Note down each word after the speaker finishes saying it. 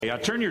I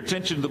turn your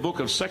attention to the book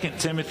of 2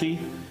 Timothy,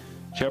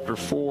 chapter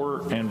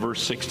 4 and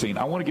verse 16.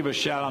 I want to give a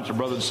shout out to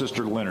brother and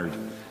sister Leonard,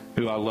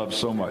 who I love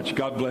so much.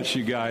 God bless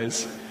you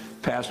guys.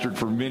 Pastored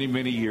for many,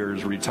 many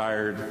years,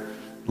 retired.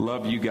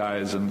 Love you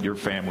guys and your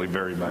family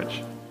very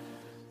much.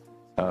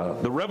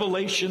 The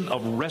revelation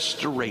of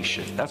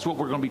restoration. That's what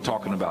we're going to be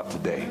talking about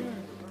today.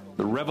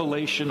 The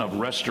revelation of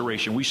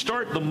restoration. We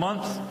start the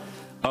month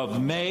of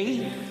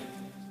May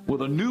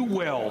with a new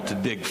well to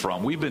dig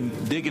from. We've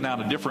been digging out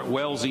of different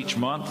wells each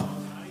month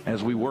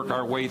as we work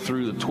our way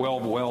through the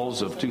 12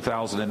 wells of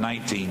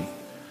 2019.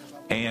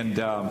 And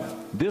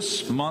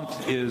this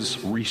month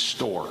is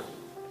Restore.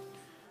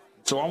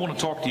 So I want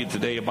to talk to you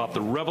today about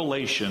the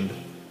revelation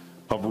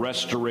of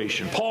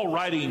restoration. Paul,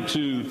 writing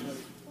to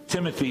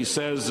Timothy,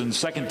 says in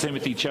 2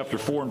 Timothy chapter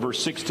 4 and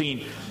verse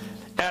 16,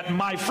 "At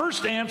my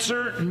first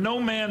answer, no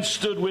man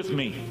stood with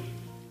me,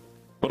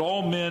 but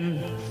all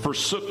men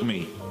forsook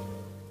me.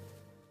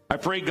 I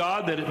pray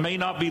God that it may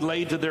not be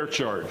laid to their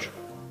charge.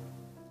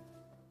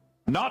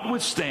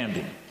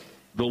 Notwithstanding,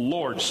 the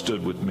Lord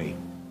stood with me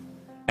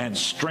and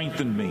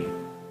strengthened me,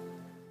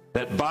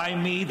 that by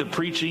me the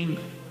preaching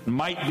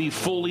might be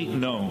fully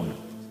known,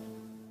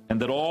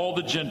 and that all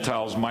the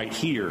Gentiles might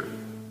hear.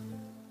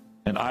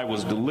 And I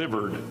was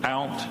delivered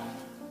out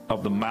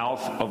of the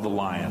mouth of the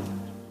lion.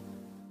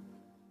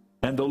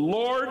 And the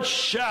Lord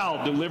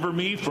shall deliver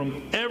me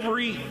from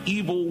every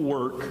evil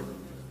work,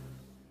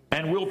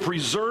 and will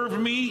preserve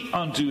me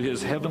unto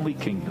his heavenly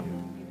kingdom.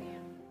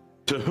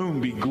 To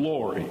whom be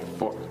glory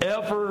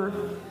forever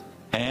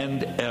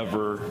and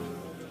ever.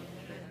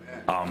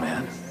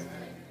 Amen."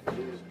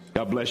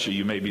 God bless you.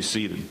 You may be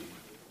seated.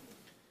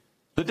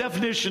 The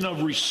definition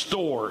of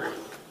restore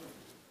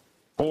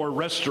or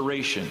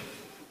restoration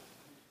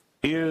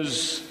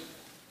is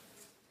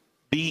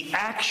the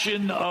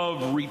action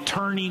of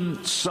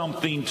returning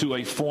something to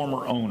a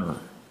former owner,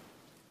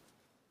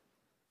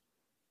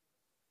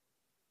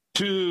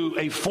 to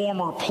a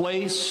former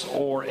place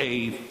or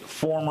a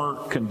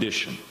former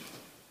condition.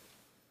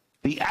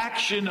 The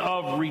action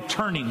of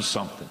returning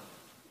something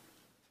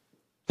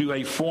to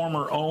a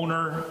former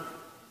owner,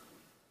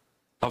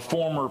 a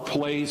former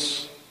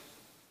place,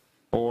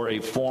 or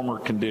a former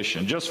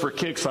condition. Just for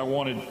kicks, I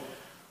wanted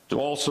to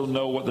also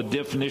know what the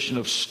definition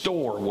of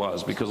store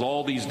was, because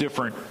all these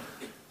different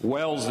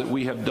wells that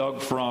we have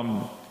dug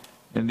from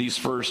in these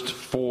first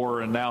 4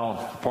 and now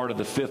part of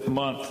the 5th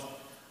month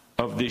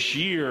of this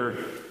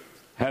year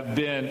have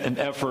been an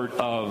effort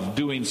of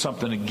doing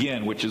something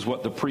again, which is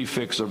what the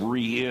prefix of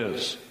re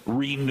is.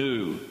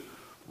 Renew,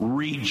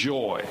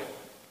 rejoy,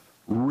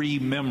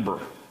 remember.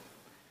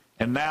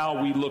 And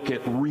now we look at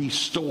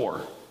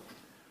restore.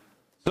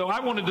 So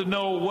I wanted to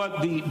know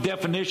what the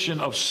definition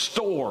of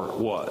store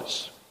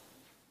was.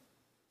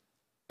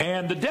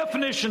 And the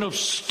definition of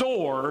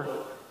store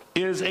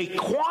is a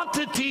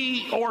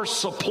quantity or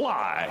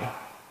supply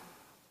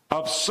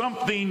of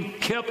something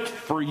kept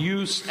for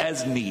use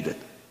as needed.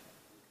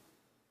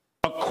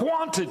 A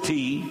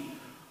quantity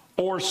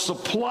or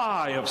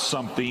supply of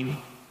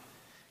something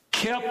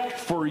kept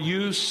for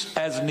use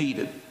as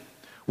needed.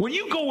 When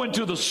you go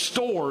into the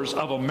stores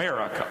of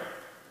America,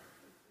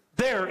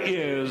 there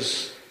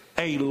is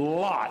a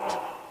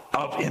lot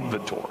of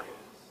inventory.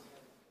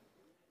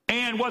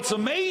 And what's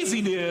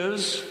amazing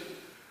is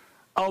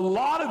a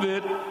lot of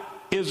it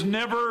is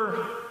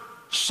never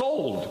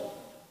sold.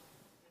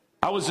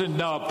 I was in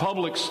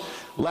Publix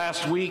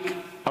last week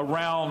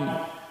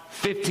around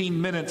 15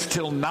 minutes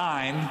till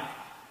 9.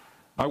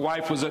 My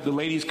wife was at the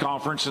ladies'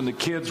 conference and the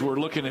kids were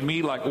looking at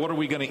me like, what are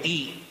we going to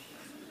eat?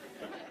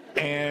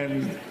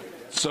 And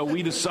so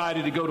we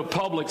decided to go to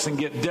Publix and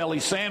get deli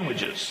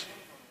sandwiches.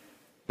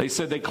 They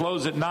said they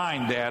close at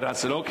 9, Dad. I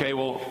said, okay,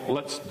 well,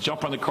 let's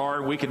jump on the car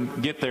and we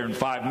can get there in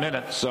 5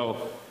 minutes.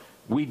 So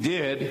we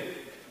did,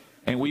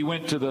 and we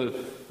went to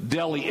the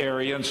deli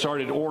area and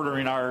started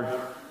ordering our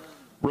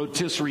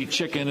rotisserie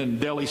chicken and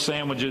deli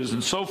sandwiches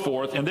and so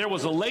forth. And there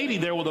was a lady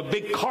there with a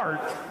big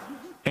cart,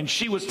 and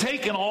she was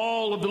taking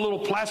all of the little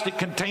plastic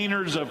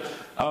containers of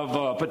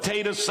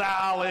potato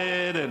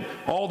salad and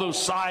all those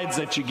sides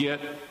that you get,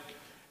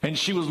 and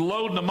she was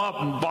loading them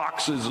up in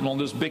boxes and on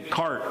this big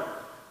cart.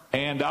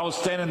 And I was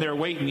standing there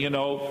waiting,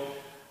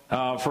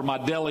 for my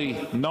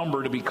deli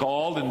number to be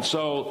called. And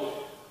so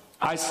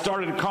I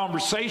started a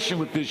conversation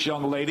with this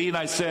young lady, and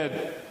I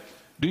said,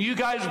 do you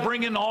guys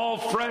bring in all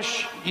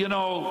fresh,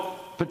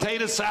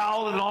 potato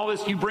salad and all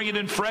this? You bring it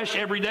in fresh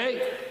every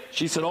day?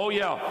 She said, oh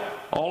yeah,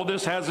 all of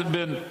this hasn't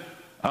been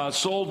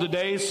sold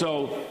today,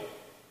 so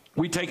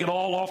we take it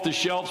all off the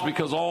shelves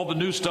because all the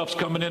new stuff's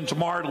coming in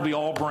tomorrow. It'll be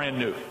all brand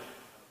new.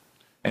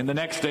 And the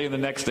next day and the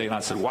next day. And I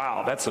said,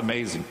 wow, that's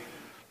amazing.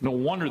 No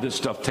wonder this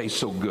stuff tastes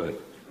so good.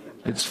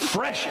 It's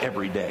fresh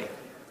every day.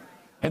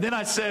 And then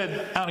I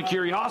said, out of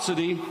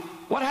curiosity,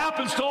 what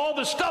happens to all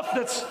the stuff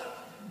that's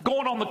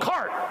going on the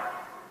cart?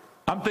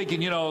 I'm thinking,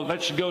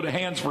 that should go to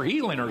Hands for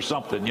Healing or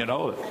something,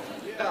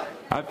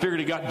 I figured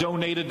it got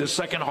donated to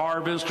Second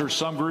Harvest or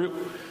some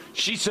group.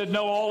 She said,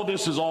 no, all of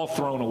this is all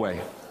thrown away.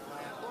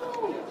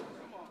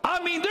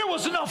 I mean, there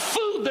was enough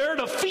food there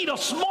to feed a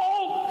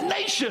small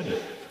nation.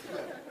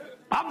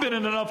 I've been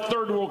in enough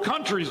third world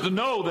countries to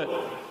know that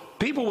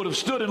people would have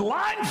stood in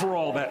line for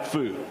all that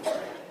food.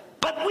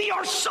 But we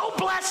are so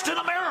blessed in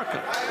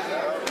America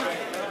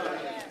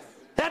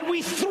that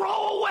we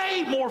throw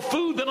away more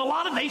food than a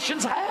lot of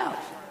nations have.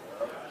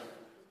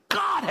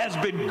 God has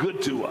been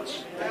good to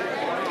us.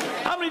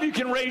 How many of you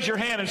can raise your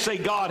hand and say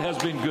God has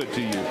been good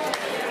to you?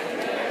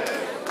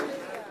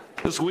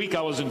 This week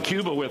I was in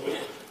Cuba with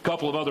a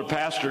couple of other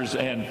pastors,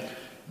 and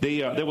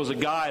there was a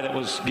guy that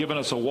was giving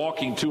us a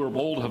walking tour of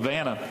Old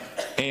Havana,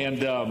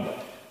 and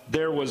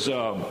there was,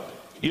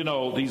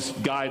 these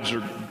guides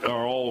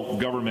are all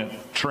government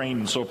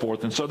trained and so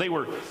forth, and so they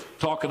were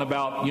talking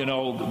about,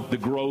 the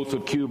growth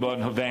of Cuba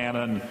and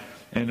Havana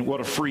and what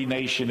a free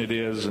nation it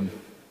is and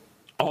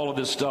all of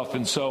this stuff.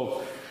 And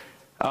so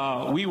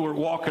we were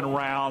walking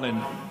around,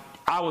 and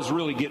I was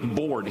really getting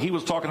bored. He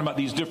was talking about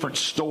these different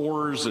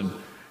stores, and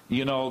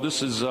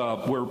this is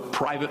where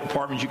private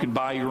apartments, you can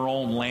buy your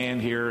own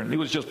land here. And it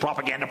was just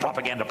propaganda.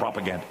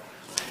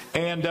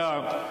 And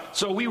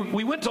so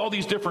we went to all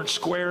these different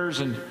squares,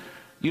 and,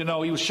 he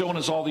was showing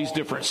us all these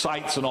different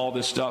sites and all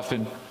this stuff.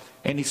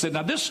 And he said,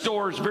 now this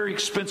store is very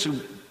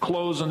expensive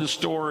clothes in this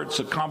store. It's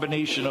a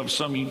combination of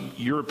some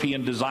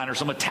European designer,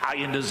 some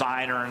Italian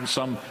designer, and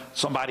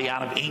somebody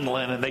out of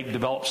England, and they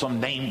developed some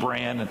name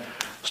brand. And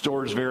the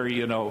store is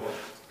very,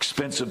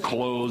 expensive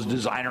clothes,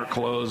 designer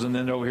clothes, and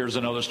then here's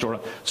another store.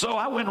 So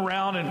I went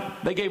around, and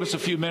they gave us a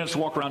few minutes to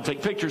walk around and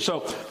take pictures.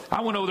 So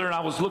I went over there, and I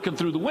was looking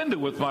through the window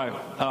with my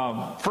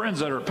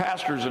friends that are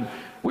pastors, and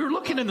we were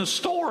looking in the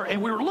store,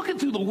 and we were looking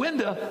through the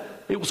window.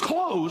 It was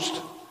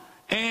closed,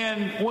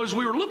 and as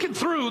we were looking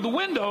through the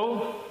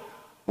window,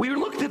 we were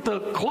looking at the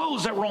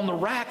clothes that were on the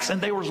racks,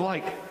 and there was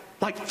like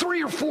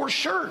 3 or 4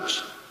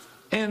 shirts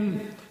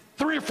and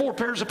 3 or 4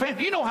 pairs of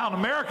pants. You know how in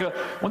America,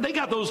 when they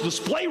got those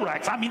display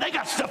racks, they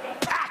got stuff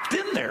packed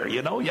in there,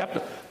 You have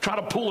to try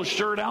to pull a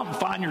shirt out and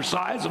find your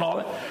size and all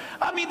that.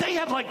 They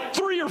had like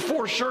 3 or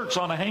 4 shirts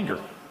on a hanger.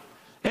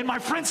 And my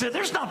friend said,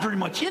 there's not very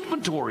much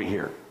inventory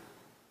here.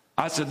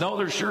 I said, no,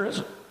 there sure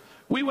isn't.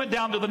 We went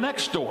down to the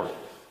next store.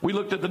 We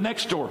looked at the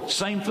next store.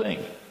 Same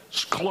thing.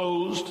 It's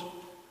closed.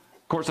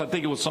 Of course, I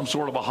think it was some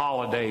sort of a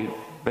holiday.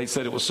 They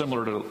said it was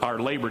similar to our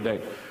Labor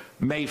Day.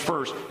 May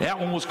 1st. That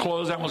one was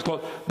closed, that one was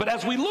closed. But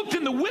as we looked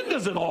in the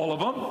windows at all of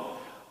them,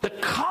 the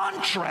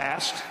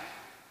contrast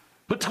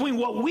between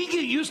what we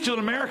get used to in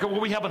America,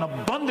 where we have an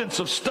abundance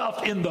of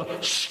stuff in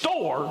the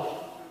store,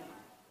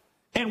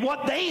 and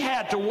what they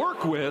had to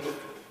work with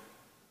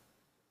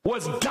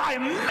was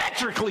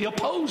diametrically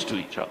opposed to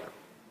each other.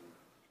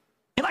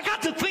 And I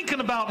got to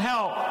thinking about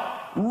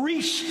how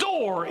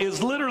Restore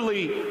is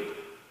literally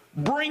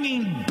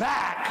bringing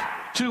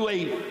back to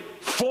a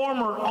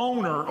former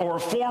owner or a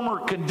former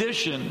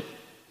condition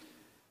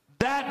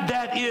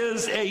that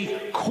is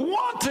a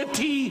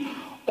quantity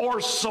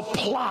or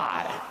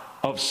supply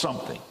of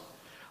something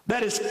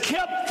that is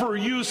kept for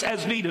use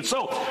as needed.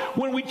 So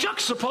when we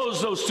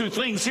juxtapose those two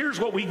things, here's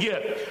what we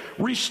get.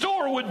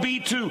 Restore would be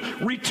to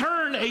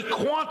return a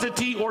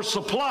quantity or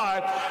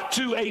supply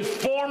to a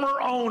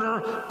former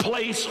owner,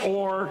 place,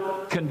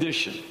 or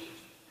condition.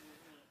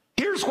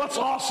 Here's what's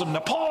awesome. Now,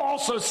 Paul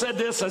also said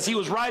this as he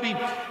was writing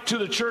to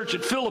the church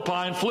at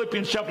Philippi in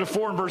Philippians chapter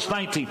 4 and verse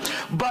 19.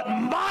 But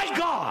my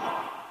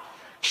God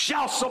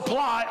shall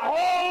supply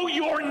all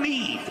your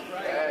need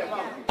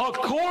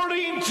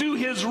according to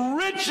his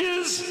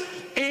riches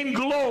in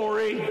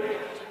glory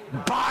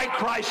by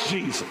Christ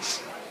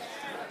Jesus.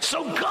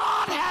 So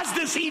God has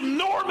this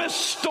enormous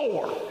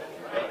store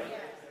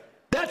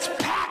that's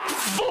packed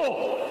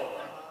full.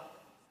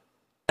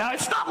 Now,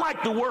 it's not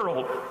like the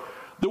world.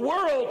 The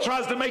world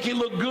tries to make it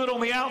look good on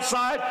the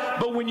outside,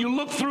 but when you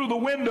look through the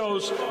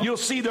windows, you'll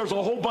see there's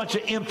a whole bunch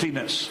of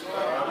emptiness.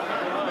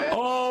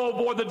 Oh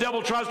boy, the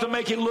devil tries to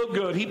make it look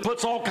good. He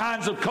puts all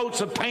kinds of coats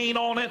of paint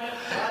on it.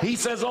 He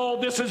says, oh,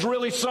 this is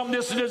really something,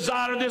 this is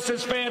designer, this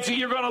is fancy,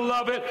 you're going to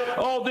love it.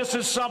 Oh, this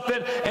is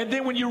something. And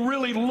then when you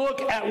really look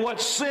at what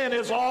sin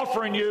is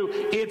offering you,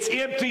 it's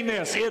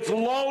emptiness, it's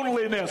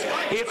loneliness,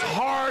 it's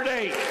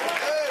heartache,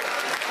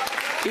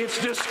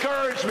 it's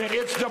discouragement,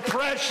 it's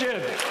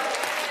depression.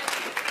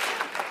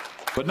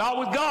 But not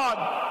with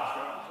God.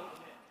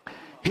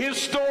 His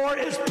store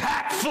is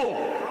packed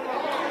full.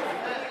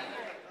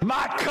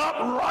 My cup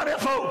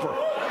runneth over.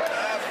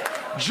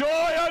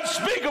 Joy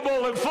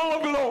unspeakable and full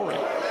of glory.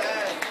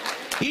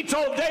 He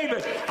told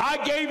David, I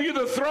gave you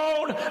the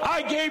throne,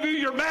 I gave you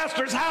your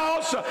master's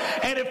house,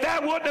 and if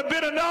that wouldn't have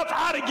been enough,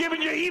 I'd have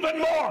given you even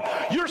more.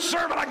 You're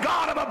serving a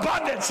God of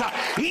abundance.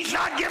 He's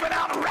not giving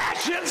out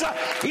rations.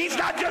 He's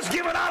not just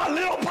giving out a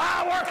little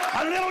power,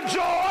 a little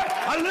joy,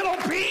 a little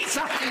peace.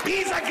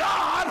 He's a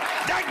God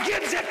that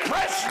gives it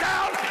pressed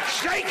down,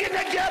 shaken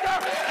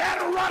together,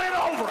 and running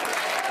over.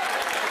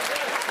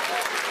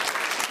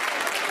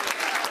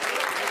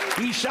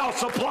 He shall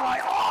supply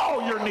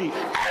all your need.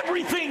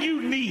 Everything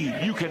you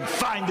need, you can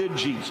find in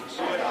Jesus.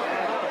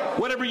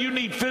 Whatever you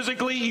need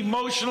physically,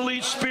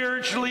 emotionally,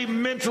 spiritually,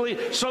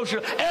 mentally,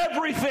 socially,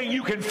 everything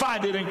you can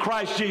find it in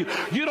Christ Jesus.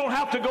 You don't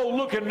have to go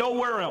looking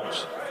nowhere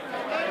else.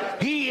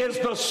 He is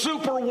the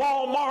super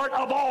Walmart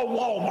of all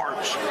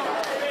Walmarts.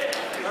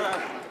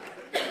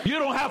 You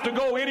don't have to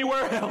go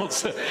anywhere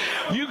else.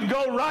 You can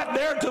go right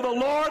there to the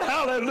Lord,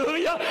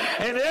 hallelujah,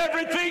 and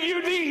everything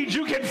you need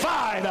you can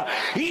find.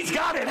 He's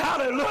got it,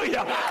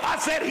 hallelujah. I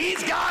said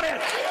he's got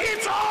it.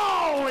 It's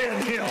all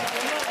in him.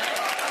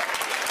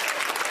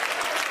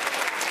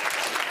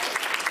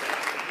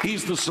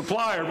 He's the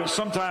supplier, but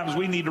sometimes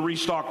we need to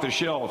restock the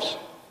shelves.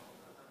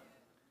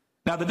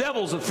 Now, the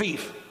devil's a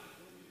thief.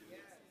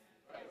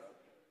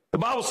 The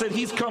Bible said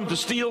he's come to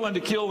steal and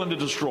to kill and to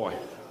destroy.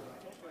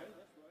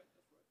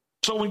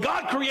 So when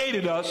God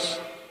created us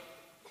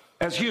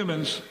as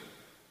humans,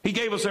 he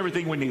gave us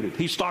everything we needed.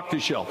 He stocked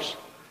his shelves.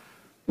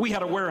 We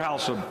had a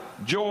warehouse of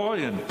joy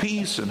and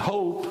peace and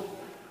hope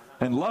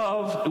and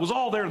love. It was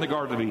all there in the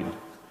Garden of Eden.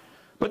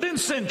 But then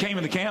sin came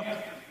in the camp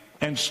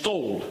and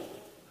stole,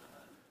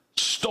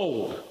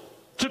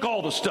 took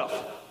all the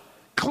stuff,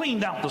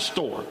 cleaned out the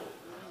store.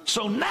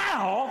 So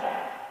now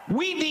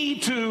we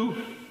need to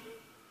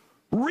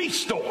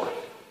restore.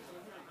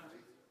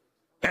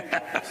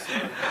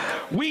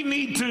 We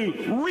need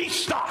to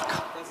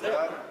restock.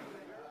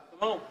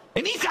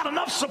 And he's got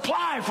enough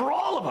supply for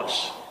all of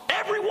us,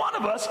 every one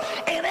of us,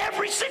 in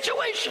every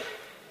situation.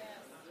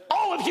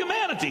 All of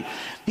humanity.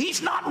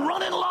 He's not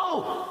running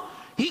low.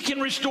 He can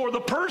restore the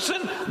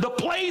person, the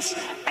place,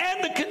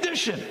 and the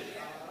condition.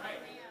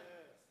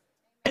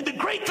 And the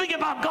great thing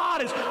about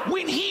God is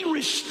when he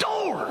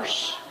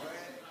restores,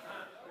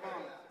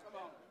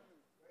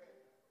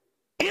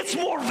 it's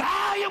more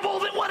valuable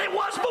than what it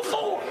was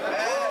before.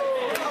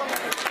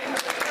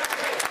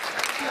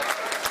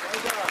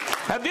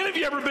 Have any of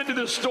you ever been to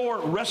this store,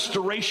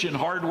 Restoration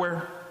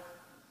Hardware?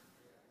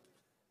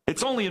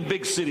 It's only in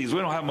big cities.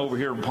 We don't have them over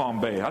here in Palm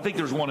Bay. I think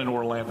there's one in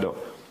Orlando.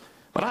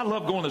 But I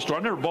love going to the store.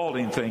 I've never bought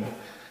anything,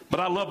 but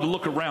I love to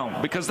look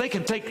around because they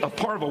can take a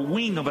part of a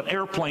wing of an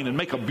airplane and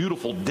make a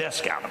beautiful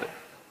desk out of it.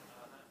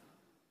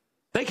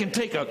 They can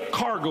take a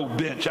cargo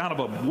bench out of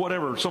a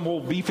whatever, some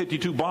old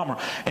B-52 bomber,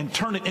 and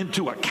turn it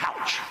into a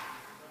couch.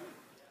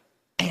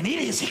 And it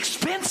is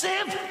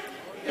expensive.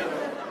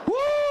 Woo,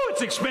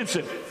 it's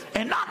expensive.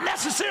 And not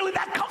necessarily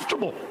that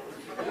comfortable.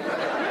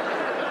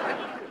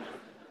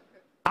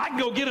 I can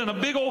go get in a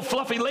big old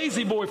fluffy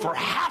lazy boy for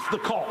half the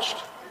cost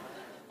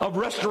of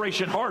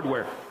Restoration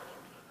Hardware.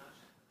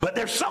 But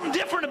there's something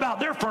different about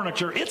their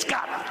furniture. It's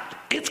got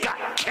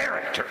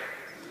character.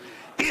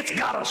 It's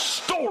got a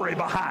story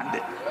behind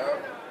it.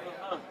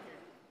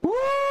 Woo,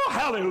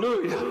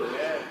 hallelujah.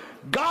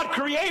 God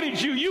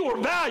created you. You were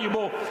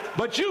valuable,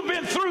 but you've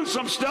been through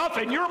some stuff,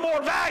 and you're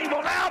more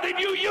valuable now than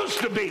you used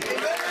to be.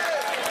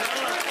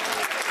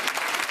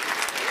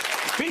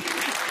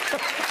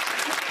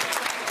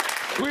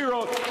 We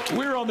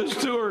were on this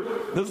tour,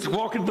 this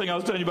walking thing I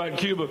was telling you about in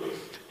Cuba,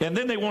 and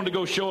then they wanted to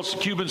go show us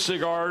Cuban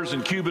cigars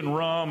and Cuban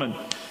rum,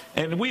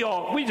 and we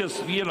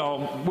just,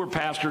 we're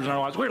pastors and our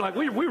wives.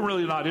 We're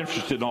really not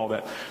interested in all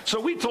that. So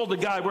we told the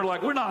guy,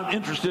 we're not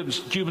interested in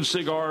Cuban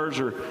cigars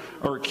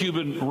or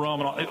Cuban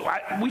rum and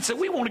all. We said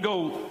we want to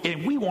go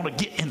and we want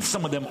to get in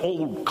some of them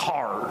old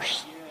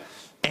cars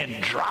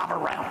and drive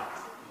around.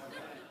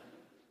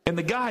 And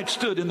the guy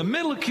stood in the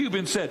middle of Cuba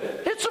and said,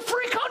 "It's a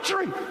free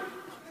country."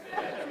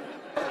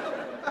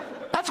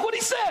 That's what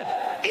he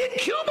said. In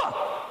Cuba,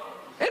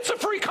 it's a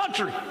free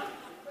country.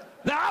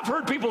 Now, I've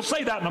heard people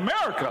say that in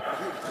America.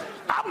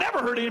 I've never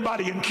heard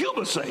anybody in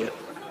Cuba say it.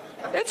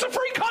 It's a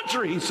free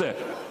country, he said.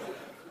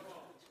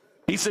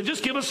 He said,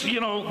 just give us,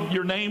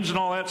 your names and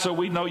all that so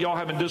we know y'all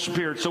haven't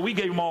disappeared. So we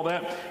gave him all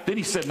that. Then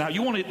he said, now,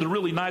 you want the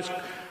really nice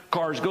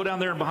cars, go down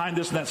there and behind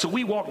this and that. So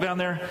we walked down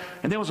there,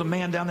 and there was a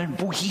man down there, and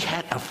boy, he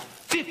had a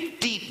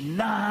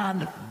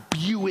 59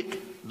 Buick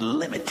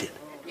Limited.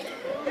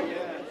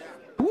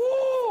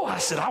 Woo! I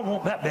said, I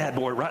want that bad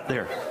boy right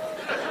there.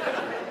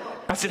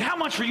 I said, how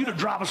much for you to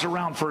drive us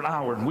around for an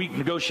hour? And we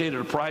negotiated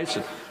a price.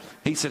 And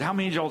he said, how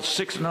many of y'all?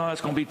 6? No,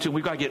 that's going to be 2.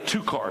 We've got to get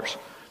 2 cars.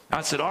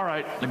 I said, all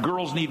right, the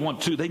girls need one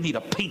too. They need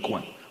a pink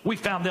one. We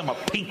found them a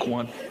pink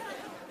one.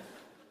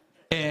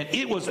 And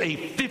it was a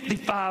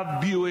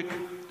 55 Buick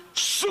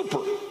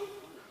Super.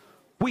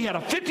 We had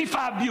a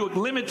 55 Buick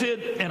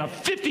Limited and a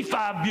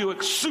 55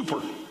 Buick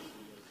Super.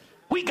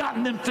 We got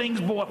in them things,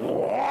 boy.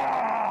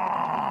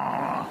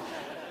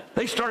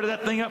 They started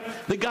that thing up.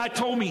 The guy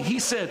told me, he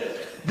said,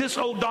 this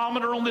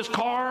odometer on this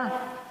car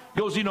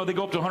goes, they go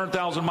up to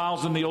 100,000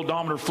 miles and the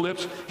odometer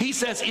flips. He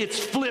says it's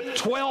flipped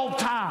 12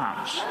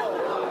 times.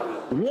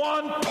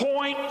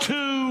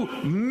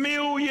 1.2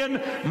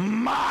 million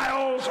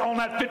miles on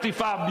that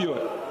 55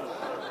 Buick.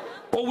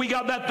 Well, we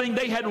got that thing.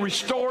 They had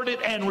restored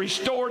it and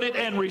restored it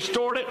and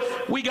restored it.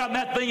 We got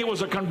that thing. It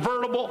was a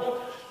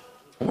convertible.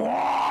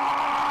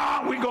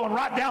 We're going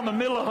right down the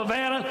middle of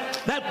Havana.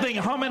 That thing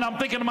humming. I'm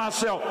thinking to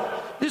myself,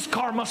 this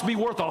car must be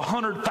worth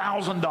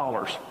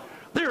 $100,000.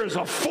 There is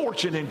a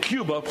fortune in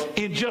Cuba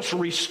in just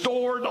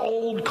restored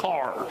old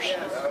cars.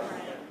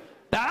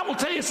 Now, I'm going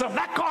to tell you something.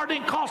 That car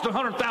didn't cost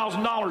 $100,000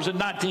 in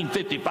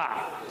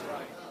 1955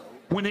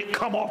 when it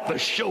come off the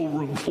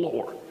showroom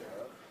floor.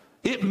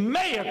 It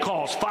may have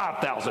cost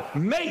 $5,000.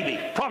 Maybe.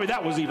 Probably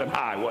that was even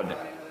high, wasn't it?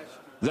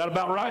 Is that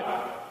about right?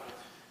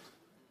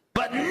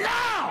 But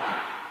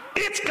now,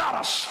 it's got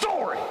a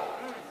story.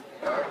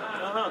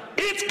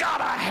 It's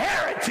got a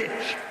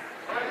heritage.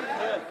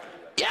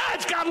 Yeah,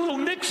 it's got little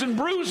nicks and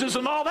bruises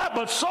and all that,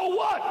 but so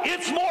what?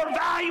 It's more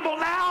valuable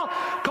now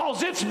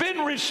because it's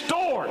been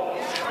restored.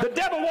 The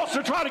devil wants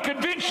to try to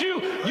convince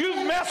you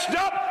you've messed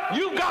up,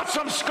 you've got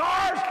some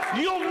scars,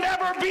 you'll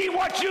never be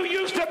what you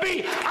used to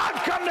be.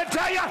 I've come to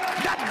tell you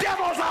the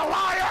devil's a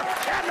liar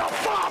and the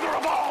father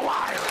of all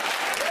liars.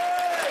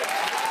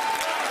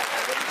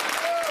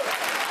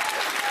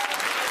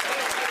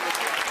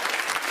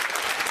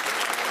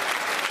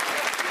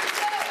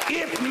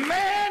 If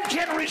man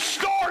can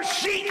restore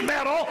sheet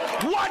metal,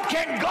 what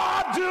can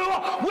God do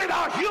with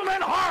a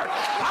human heart?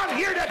 I'm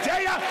here to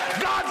tell you,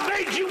 God's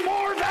made you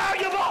more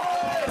valuable.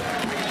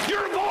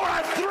 You're more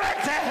a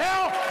threat to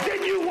hell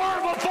than you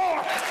were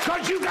before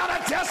because you got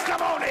a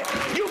testimony.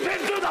 You've been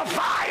through the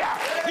fire.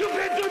 You've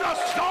been through the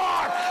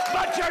storm,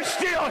 but you're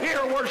still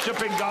here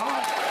worshiping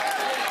God.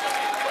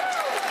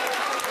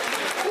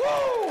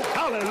 Woo!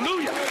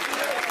 Hallelujah.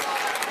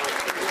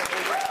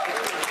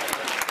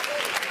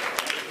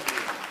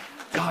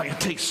 God, it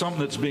takes something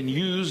that's been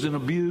used and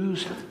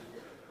abused.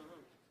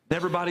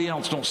 Everybody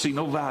else don't see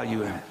no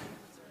value in it.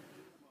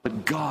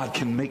 But God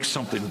can make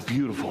something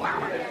beautiful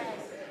out of it.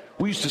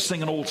 We used to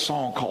sing an old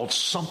song called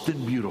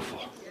Something Beautiful.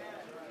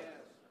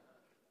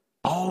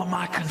 All of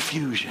my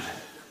confusion,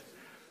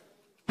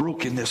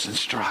 brokenness and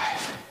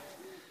strife,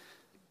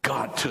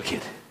 God took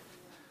it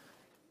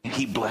and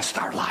he blessed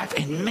our life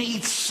and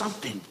made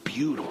something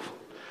beautiful.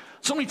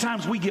 So many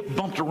times we get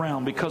bumped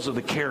around because of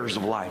the cares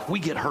of life. We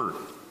get hurt.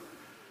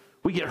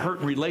 We get hurt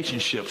in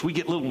relationships. We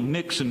get little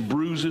nicks and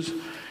bruises.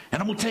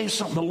 And I'm going to tell you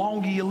something, the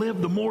longer you live,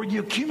 the more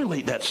you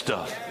accumulate that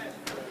stuff.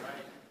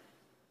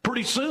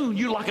 Pretty soon,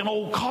 you're like an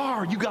old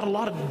car. You got a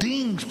lot of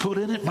dings put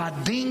in it by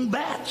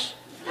dingbats.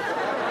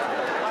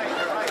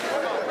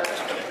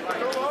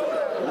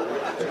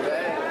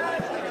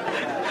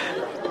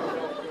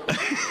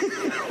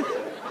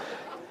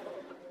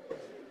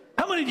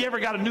 How many of you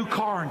ever got a new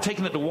car and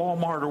taken it to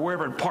Walmart or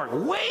wherever and parked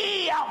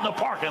way out in the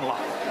parking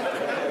lot?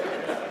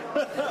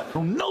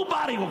 So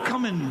nobody will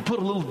come in and put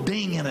a little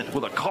ding in it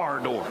with a car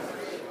door.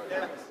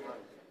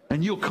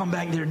 And you'll come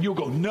back there and you'll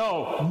go,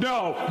 no,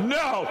 no,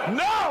 no,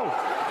 no.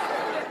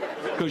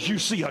 Because you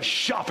see a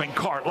shopping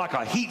cart like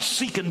a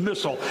heat-seeking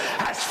missile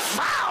has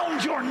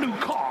found your new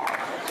car.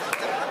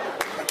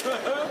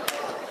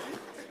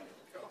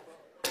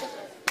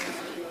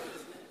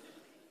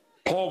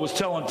 Paul was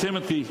telling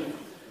Timothy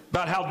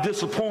about how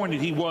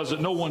disappointed he was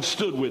that no one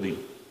stood with him.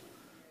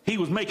 He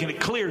was making it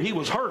clear he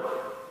was hurt.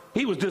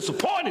 He was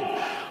disappointed.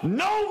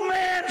 No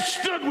man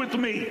stood with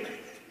me.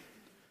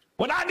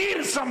 When I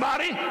needed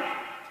somebody,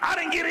 I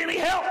didn't get any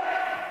help.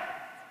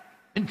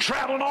 And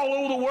traveling all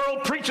over the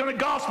world, preaching the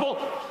gospel,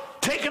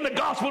 taking the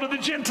gospel to the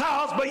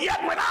Gentiles, but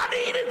yet when I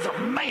needed a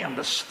man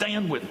to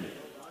stand with me,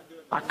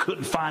 I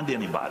couldn't find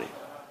anybody.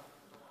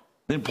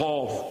 Then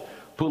Paul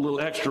put a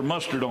little extra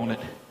mustard on it.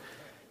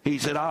 He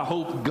said, I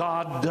hope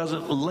God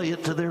doesn't lay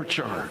it to their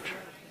charge.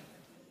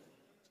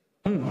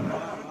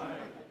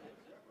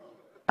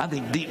 I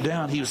think deep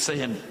down he was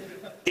saying,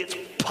 it's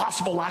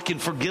possible I can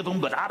forgive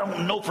them, but I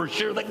don't know for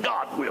sure that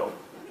God will.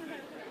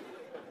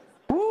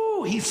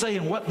 Ooh, he's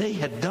saying what they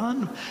had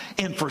done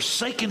and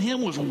forsaken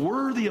him was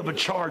worthy of a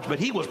charge, but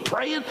he was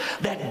praying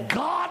that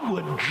God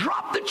would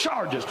drop the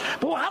charges.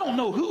 Boy, I don't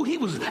know who he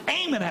was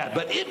aiming at,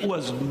 but it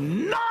was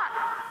not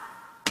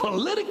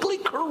politically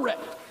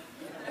correct.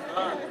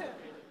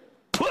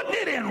 Putting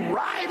it in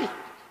writing.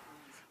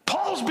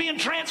 Paul's being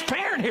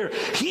transparent here.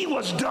 He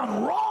was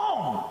done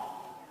wrong.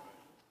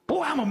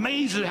 Boy, I'm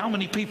amazed at how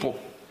many people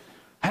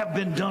have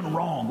been done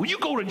wrong. When you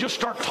go and just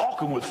start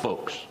talking with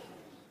folks.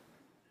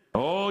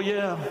 Oh,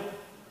 yeah,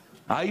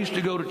 I used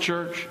to go to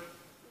church.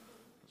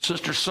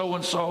 Sister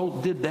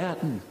so-and-so did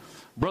that, and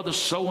brother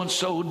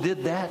so-and-so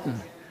did that, and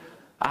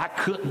I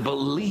couldn't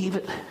believe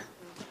it.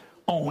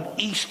 On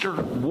Easter,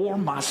 wore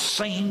my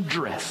same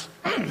dress.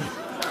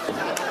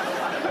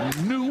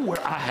 Knew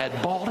where I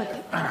had bought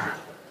it.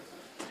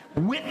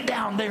 Went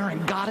down there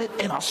and got it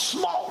in a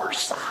smaller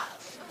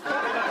size.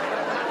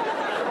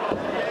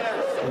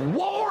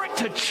 Wore it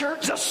to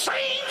church, the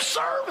same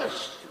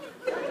service.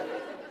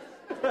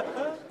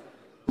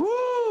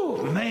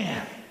 Woo,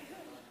 man.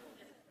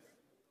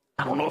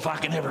 I don't know if I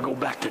can ever go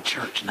back to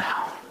church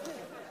now.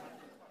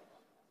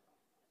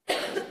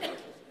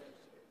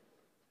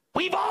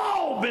 We've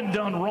all been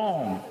done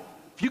wrong.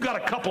 If you got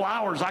a couple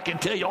hours, I can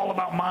tell you all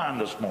about mine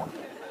this morning.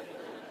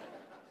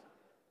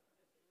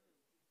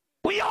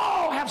 We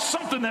all have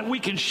something that we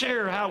can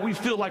share how we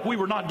feel like we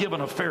were not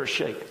given a fair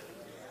shake.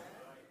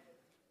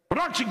 But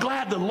aren't you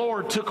glad the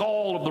Lord took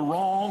all of the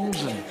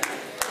wrongs and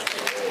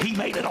he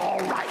made it all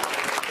right?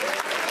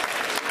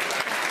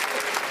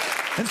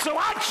 And so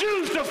I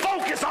choose to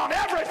focus on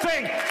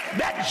everything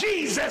that what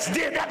Jesus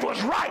did that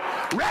was right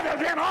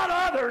rather than on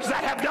others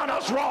that have done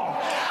us wrong.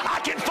 I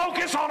can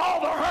focus on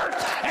all the hurt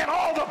and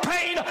all the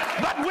pain,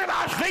 but when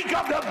I think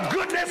of the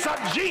goodness of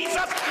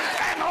Jesus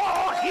and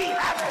all he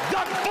has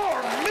done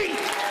for me,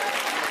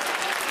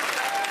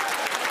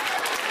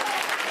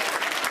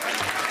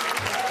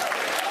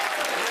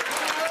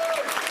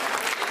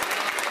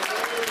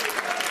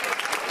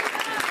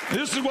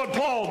 this is what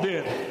Paul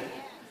did.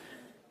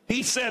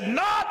 He said,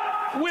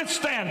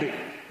 notwithstanding.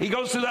 He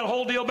goes through that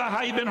whole deal about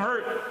how you've been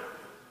hurt.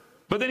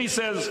 But then he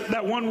says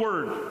that one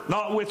word,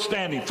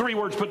 notwithstanding. 3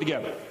 words put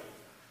together.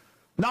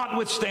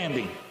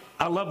 Notwithstanding.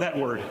 I love that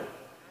word.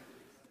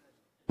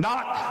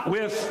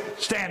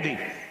 Notwithstanding.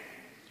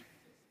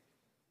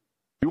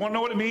 You want to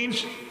know what it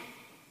means?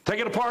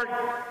 Take it apart,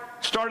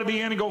 start at the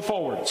end and go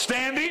forward.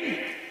 Standing.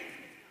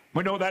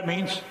 We know what that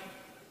means.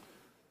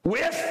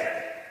 With.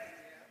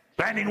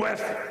 Standing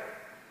with.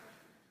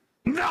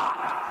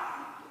 Not.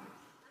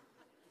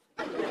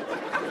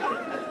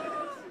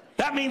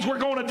 That means we're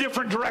going a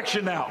different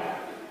direction now.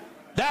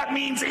 That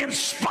means in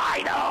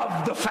spite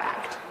of the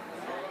fact.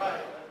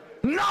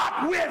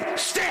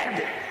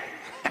 Notwithstanding.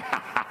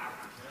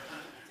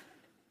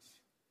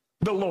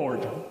 The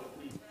Lord.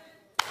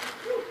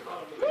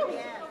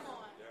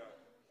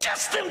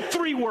 Just them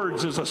 3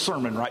 words is a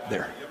sermon right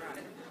there.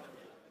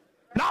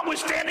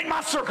 Notwithstanding my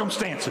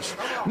circumstances,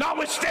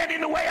 notwithstanding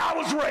the way I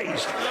was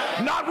raised,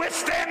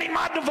 notwithstanding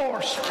my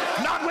divorce,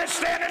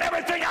 notwithstanding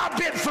everything I've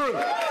been through,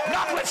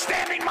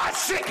 notwithstanding my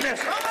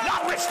sickness,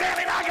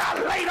 notwithstanding I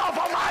got laid off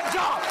on my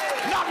job,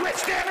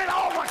 notwithstanding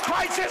all the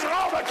crisis and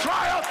all the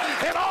trials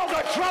and all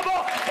the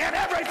trouble and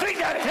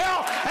everything that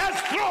hell has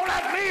thrown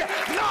at me,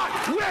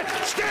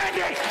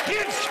 notwithstanding,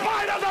 in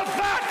spite of the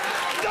fact,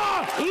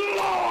 the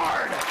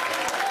Lord.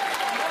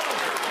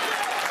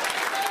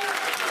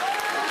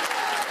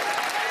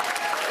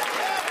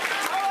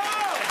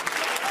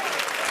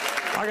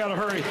 I gotta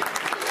hurry.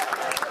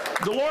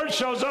 The Lord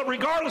shows up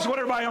regardless of what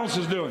everybody else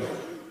is doing.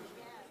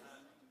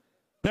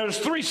 There's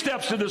 3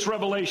 steps to this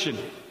revelation,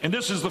 and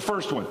this is the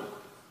first one.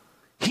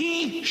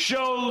 He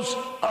shows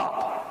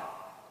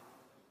up.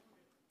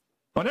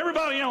 When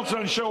everybody else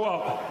doesn't show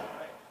up,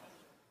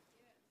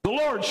 the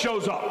Lord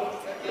shows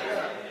up.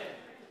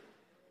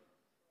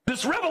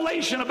 This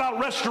revelation about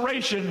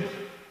restoration,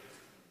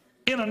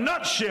 in a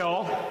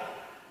nutshell,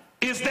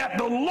 is that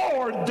the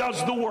Lord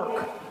does the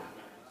work.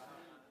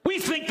 We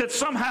think that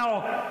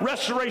somehow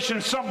restoration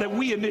is something that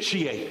we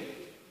initiate,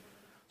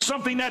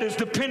 something that is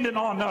dependent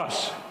on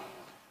us.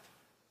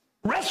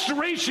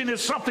 Restoration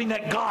is something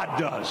that God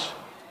does.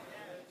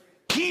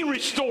 He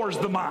restores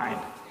the mind.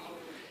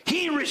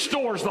 He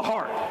restores the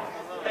heart.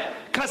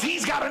 Because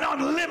he's got an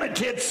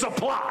unlimited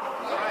supply.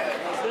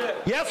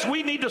 Yes,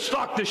 we need to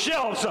stock the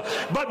shelves,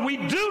 but we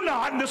do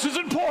not, and this is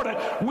important,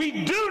 we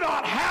do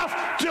not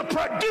have to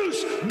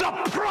produce the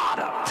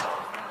product.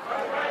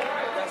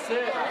 That's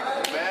it.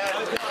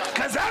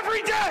 Because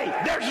every day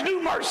there's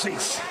new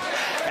mercies.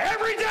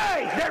 Every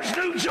day there's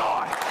new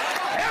joy.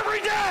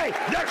 Every day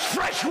there's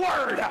fresh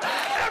word.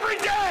 Every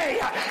day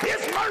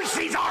his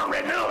mercies are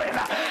renewing.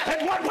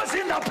 And what was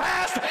in the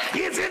past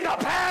is in the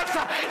past.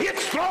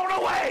 It's thrown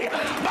away.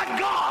 But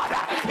God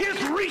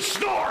is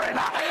restoring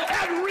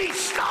and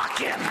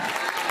restocking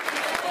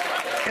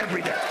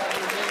every day.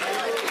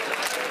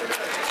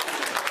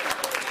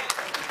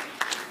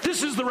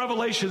 This is the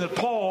revelation that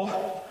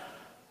Paul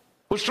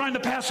was trying to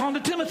pass on to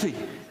Timothy.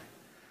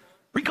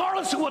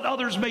 Regardless of what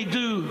others may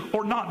do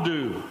or not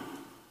do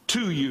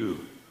to you,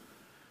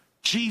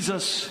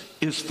 Jesus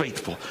is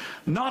faithful.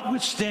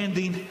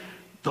 Notwithstanding,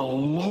 the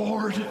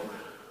Lord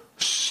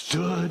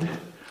stood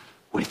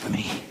with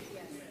me.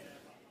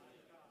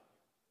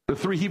 The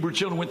 3 Hebrew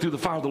children went through the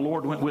fire, the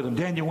Lord went with them.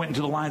 Daniel went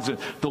into the lions,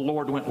 the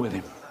Lord went with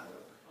him.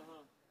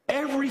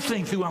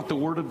 Everything throughout the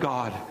Word of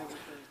God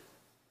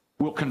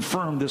will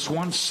confirm this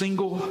one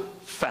single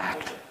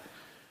fact.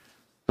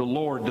 The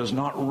Lord does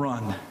not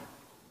run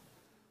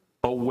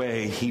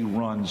away, he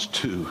runs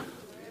to.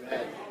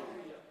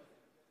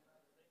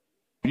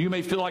 You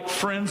may feel like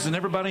friends and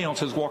everybody else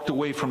has walked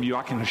away from you.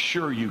 I can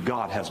assure you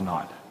God has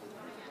not.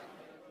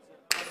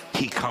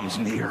 He comes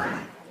near.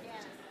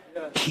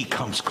 He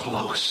comes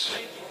close.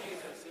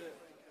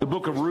 The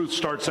book of Ruth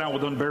starts out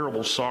with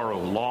unbearable sorrow,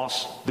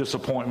 loss,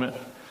 disappointment.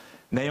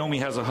 Naomi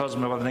has a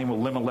husband by the name of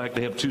Elimelech.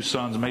 They have 2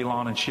 sons,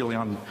 Mahlon and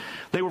Chilion.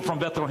 They were from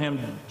Bethlehem,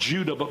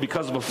 Judah, but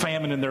because of a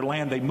famine in their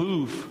land, they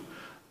moved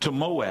to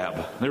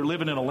Moab. They're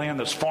living in a land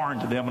that's foreign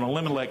to them, and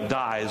Elimelech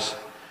dies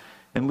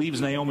and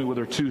leaves Naomi with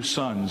her 2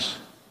 sons.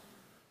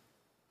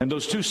 And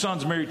those 2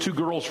 sons married 2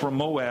 girls from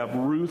Moab,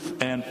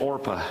 Ruth and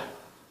Orpah.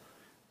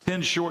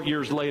 10 short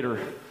years later,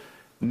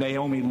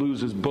 Naomi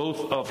loses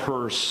both of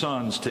her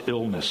sons to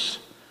illness.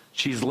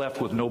 She's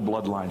left with no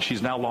bloodline.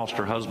 She's now lost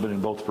her husband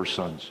and both of her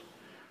sons.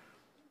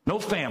 No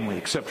family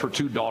except her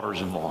 2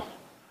 daughters-in-law.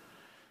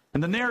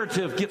 And the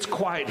narrative gets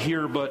quiet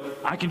here, but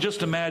I can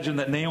just imagine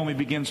that Naomi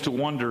begins to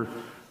wonder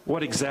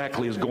what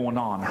exactly is going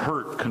on.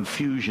 Hurt,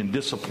 confusion,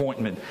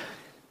 disappointment,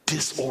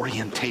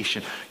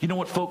 disorientation. You know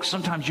what, folks?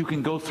 Sometimes you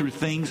can go through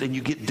things and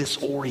you get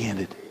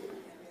disoriented.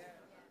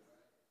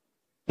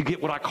 You get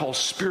what I call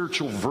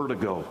spiritual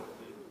vertigo.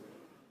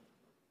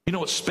 You know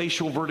what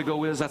spatial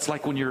vertigo is? That's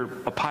like when you're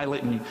a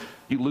pilot and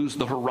you lose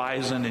the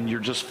horizon and you're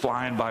just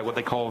flying by what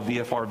they call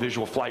VFR,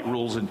 visual flight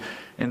rules, and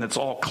it's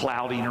all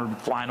cloudy and you're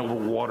flying over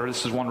water.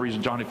 This is one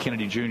reason John F.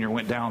 Kennedy Jr.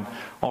 went down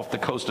off the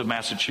coast of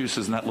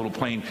Massachusetts in that little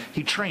plane.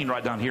 He trained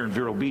right down here in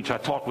Vero Beach. I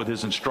talked with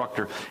his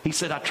instructor. He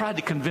said, I tried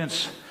to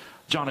convince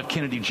John F.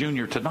 Kennedy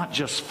Jr. to not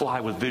just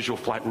fly with visual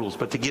flight rules,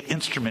 but to get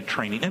instrument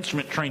training.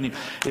 Instrument training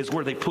is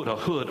where they put a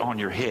hood on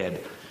your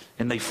head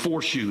and they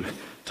force you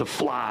to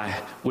fly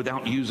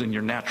without using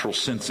your natural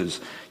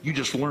senses. You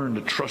just learn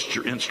to trust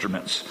your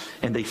instruments,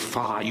 and they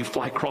fly. You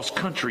fly cross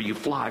country. You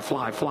fly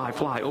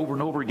over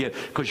and over again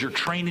because you're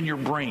training your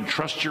brain.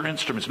 Trust your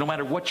instruments. No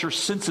matter what your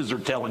senses are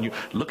telling you,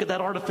 look at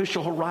that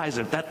artificial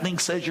horizon. If that thing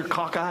says you're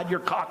cockeyed,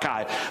 you're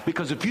cockeyed.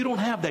 Because if you don't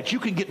have that, you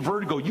can get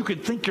vertigo. You can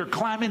think you're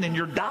climbing and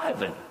you're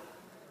diving,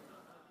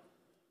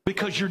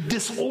 because you're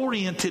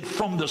disoriented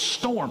from the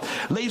storm.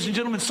 Ladies and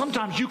gentlemen,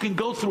 sometimes you can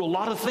go through a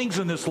lot of things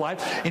in this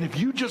life, and if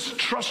you just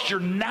trust your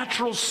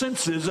natural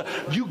senses,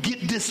 you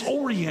get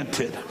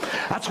disoriented.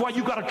 That's why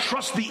you got to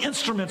trust the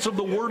instruments of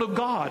the Word of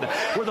God,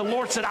 where the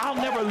Lord said, I'll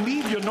never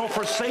leave you nor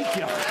forsake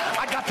you.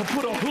 I got to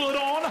put a hood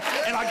on,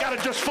 and I got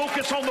to just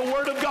focus on the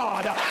Word of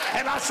God.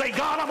 And I say,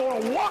 God, I'm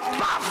going to walk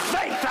by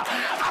faith.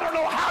 I don't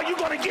know how you're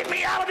going to get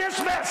me out of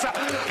this mess,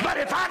 but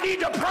if I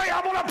need to pray,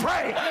 I'm going to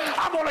pray.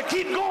 I'm going to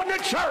keep going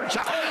to church.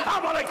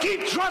 I'm going to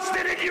keep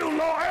trusting in you,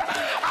 Lord.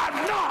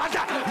 I'm not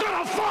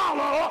going to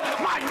follow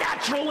my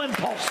natural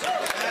impulse.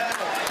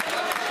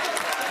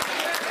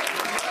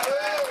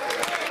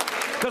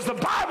 Because the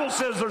Bible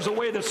says there's a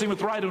way that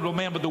seemeth right unto a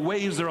man, but the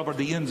ways thereof are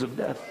the ends of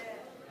death.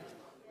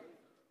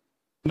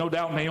 No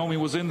doubt Naomi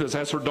was in this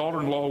as her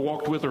daughter-in-law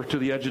walked with her to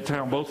the edge of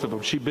town, both of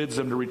them. She bids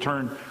them to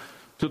return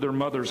to their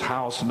mother's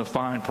house and to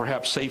find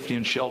perhaps safety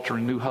and shelter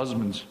in new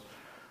husbands.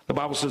 The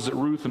Bible says that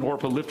Ruth and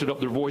Orpah lifted up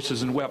their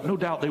voices and wept. No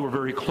doubt they were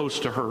very close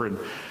to her, and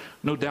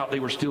no doubt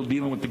they were still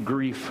dealing with the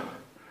grief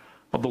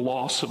of the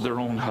loss of their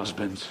own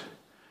husbands.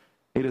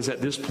 It is at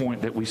this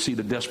point that we see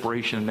the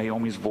desperation in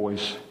Naomi's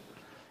voice,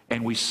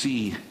 and we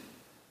see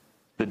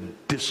the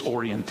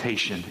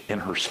disorientation in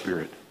her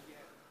spirit.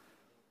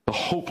 The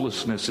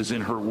hopelessness is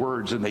in her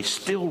words, and they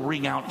still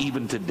ring out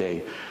even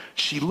today.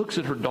 She looks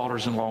at her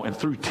daughters-in-law, and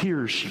through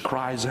tears she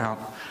cries out,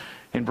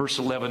 in verse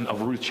 11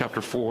 of Ruth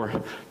chapter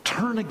 4,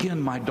 turn again,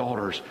 my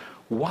daughters.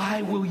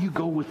 Why will you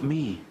go with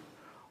me?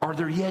 Are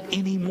there yet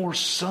any more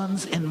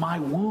sons in my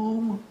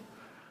womb,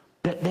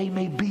 that they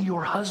may be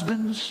your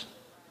husbands?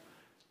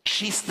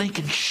 She's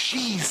thinking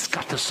she's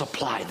got to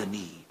supply the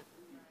need.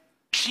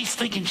 She's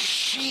thinking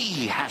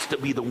she has to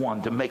be the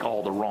one to make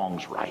all the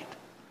wrongs right.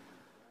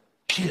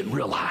 She didn't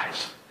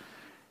realize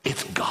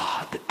it's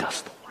God that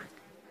does the work.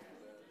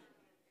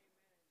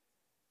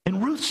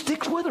 And Ruth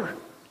sticks with her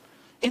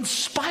in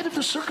spite of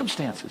the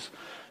circumstances.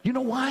 You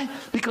know why?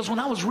 Because when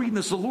I was reading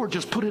this, the Lord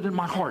just put it in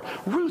my heart.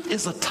 Ruth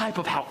is a type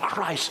of how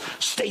Christ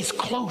stays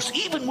close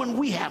even when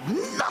we have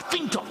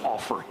nothing to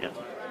offer him.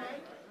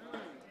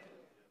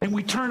 And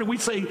we turn and we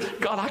say,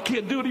 God, I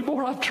can't do it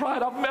anymore. I've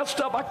tried. I've messed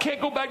up. I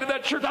can't go back to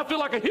that church. I feel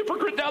like a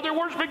hypocrite down there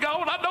worshiping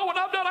God. I know what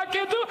I've done. I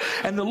can't do it.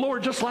 And the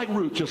Lord, just like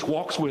Ruth, just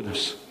walks with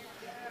us.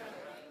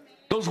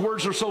 Those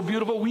words are so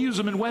beautiful. We use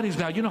them in weddings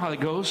now. You know how it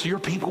goes. Your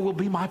people will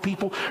be my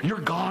people. Your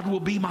God will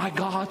be my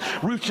God.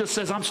 Ruth just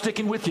says, I'm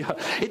sticking with you.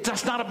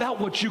 It's not about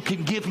what you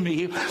can give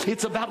me.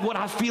 It's about what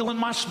I feel in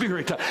my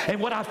spirit.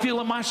 And what I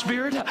feel in my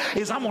spirit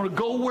is I'm going to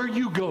go where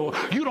you go.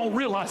 You don't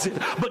realize it,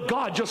 but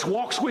God just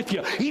walks with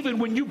you. Even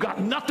when you've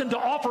got nothing to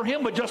offer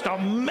him but just a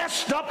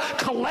messed up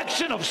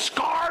collection of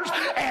scars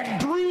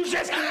and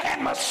bruises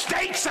and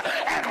mistakes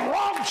and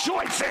wrong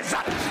choices,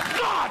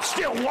 God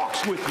still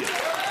walks with you.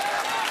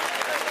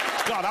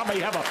 God, I may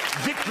have a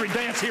victory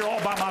dance here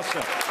all by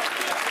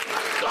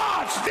myself.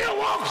 God still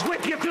walks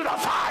with you through the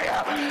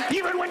fire,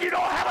 even when you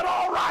don't have it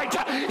all right,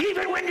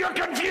 even when you're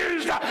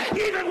confused,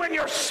 even when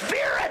your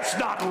spirit's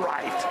not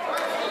right.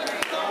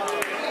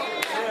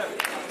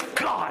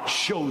 God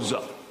shows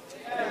up.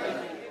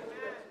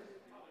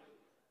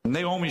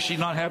 Naomi, she's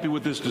not happy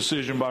with this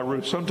decision by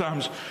Ruth.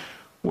 Sometimes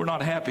we're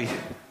not happy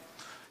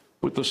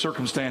with the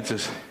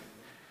circumstances,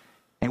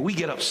 and we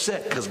get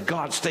upset because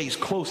God stays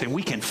close and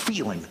we can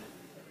feel him.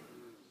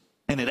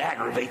 And it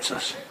aggravates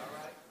us.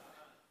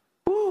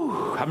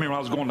 Ooh, I remember when I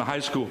was going to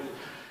high school,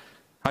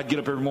 I'd get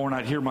up every morning,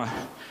 I'd hear my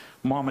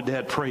mom and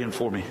dad praying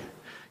for me.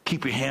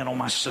 Keep your hand on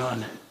my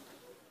son.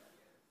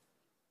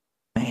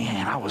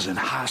 Man, I was in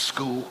high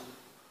school.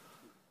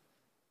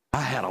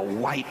 I had a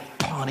white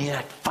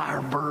Pontiac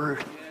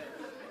Firebird.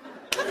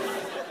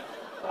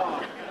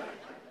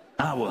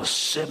 I was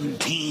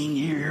 17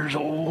 years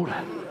old.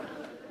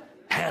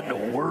 Had the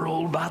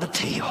world by the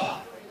tail.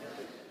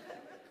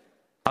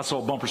 I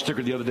saw a bumper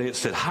sticker the other day that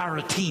said, hire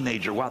a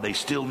teenager while they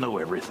still know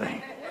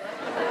everything.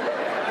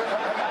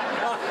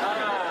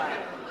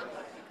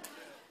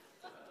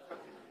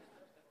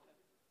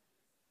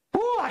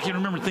 Ooh, I can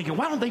remember thinking,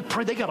 why don't they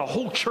pray? They got a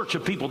whole church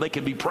of people they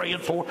can be praying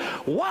for.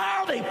 Why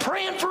are they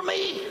praying for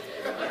me?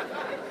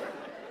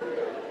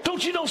 Don't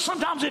don't you know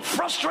sometimes it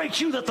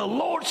frustrates you that the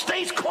Lord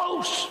stays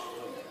close?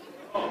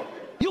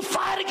 You'll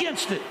fight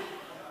against it.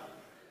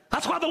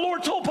 That's why the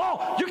Lord told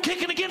Paul, you're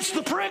kicking against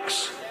the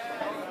pricks.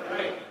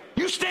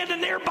 You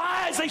standing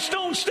nearby as they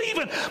stoned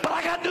Stephen, but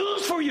I got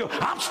news for you.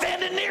 I'm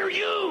standing near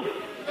you.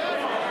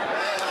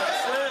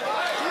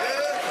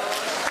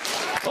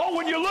 Oh,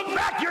 when you look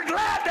back, you're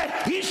glad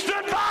that he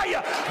stood by you.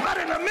 But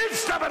in the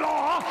midst of it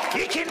all,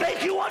 he can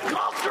make you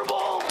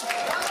uncomfortable.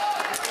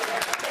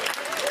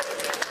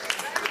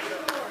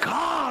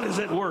 God is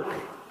at work.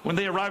 When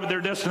they arrive at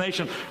their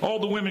destination, all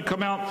the women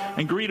come out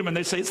and greet them, and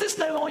they say, is this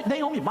Naomi?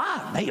 Naomi,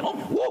 my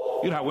Naomi.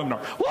 Whoa. You know how women are.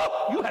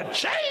 Whoa, you have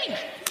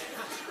changed.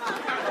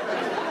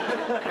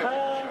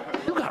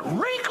 You got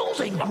wrinkles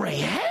and gray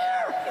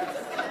hair.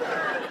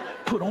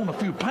 Put on a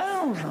few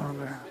pounds on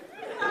there.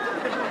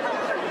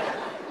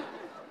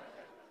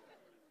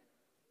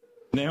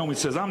 Naomi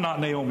says, I'm not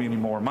Naomi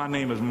anymore. My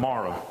name is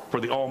Mara, for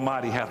the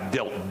Almighty hath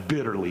dealt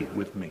bitterly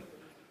with me.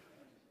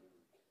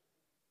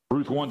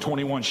 Ruth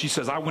 1:21, she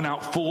says, I went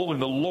out full,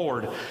 and the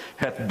Lord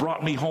hath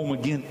brought me home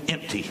again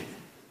empty.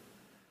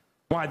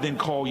 Why then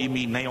call ye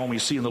me Naomi,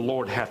 seeing the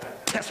Lord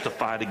hath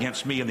testified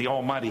against me, and the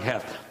Almighty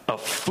hath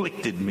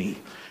afflicted me?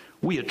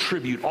 We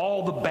attribute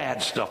all the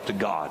bad stuff to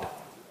God.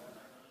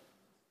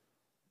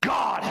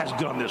 God has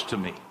done this to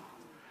me.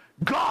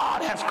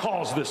 God has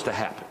caused this to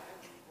happen.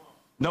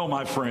 No,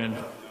 my friend,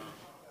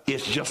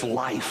 it's just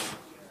life.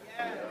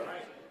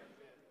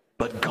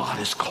 But God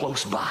is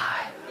close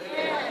by.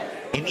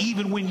 And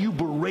even when you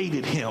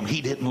berated him,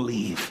 he didn't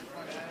leave.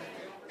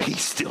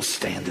 He's still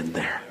standing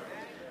there.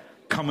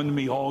 Come unto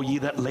me, all ye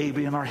that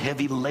labor and are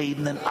heavy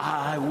laden, and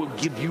I will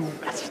give you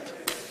rest.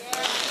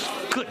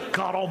 Good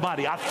God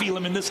Almighty, I feel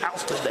him in this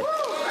house today.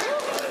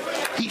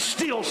 He's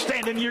still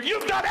standing here.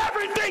 You've done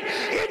everything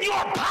in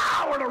your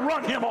power to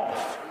run him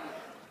off.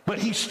 But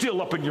he's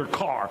still up in your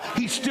car.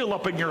 He's still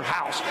up in your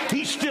house.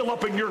 He's still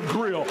up in your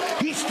grill.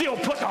 He's still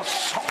putting a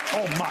salt.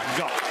 Oh my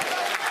God.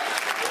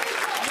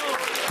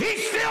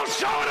 He's still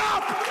showing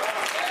up.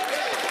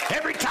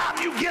 Every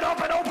time you get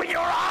up and open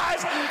your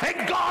eyes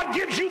and God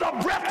gives you the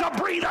breath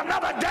to breathe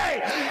another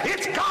day,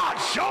 it's God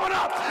showing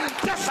up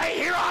to say,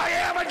 here I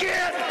am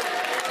again.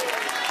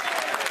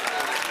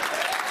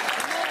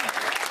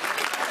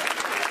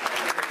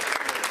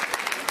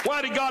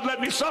 Why did God let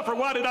me suffer?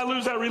 Why did I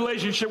lose that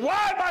relationship?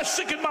 Why am I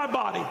sick in my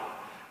body?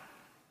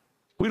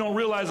 We don't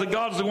realize that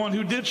God's the one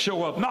who did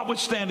show up.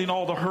 Notwithstanding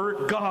all the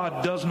hurt,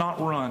 God does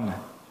not run.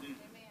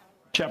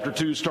 Chapter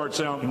 2 starts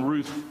out in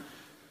Ruth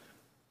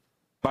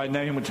by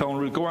Naomi telling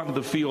Ruth, go out into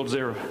the fields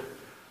there,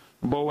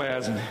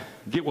 Boaz, and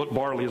get what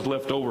barley is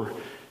left over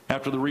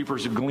after the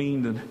reapers have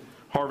gleaned and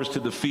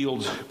harvested the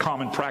fields.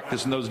 Common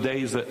practice in those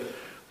days that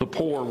the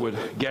poor would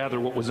gather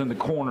what was in the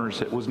corners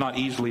that was not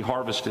easily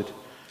harvested.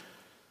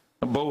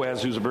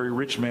 Boaz, who's a very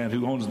rich man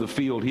who owns the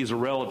field, he's a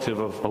relative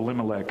of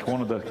Elimelech,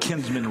 one of the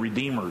kinsman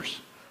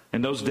redeemers.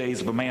 In those days,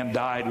 if a man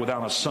died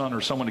without a son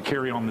or someone to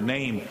carry on the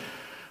name,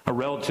 a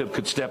relative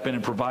could step in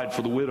and provide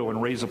for the widow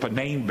and raise up a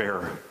name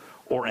bearer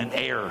or an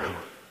heir.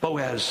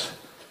 Boaz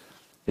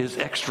is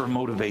extra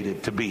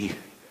motivated to be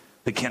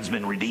the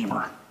kinsman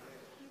redeemer,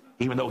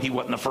 even though he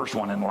wasn't the first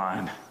one in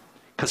line,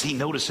 because he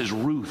notices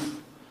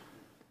Ruth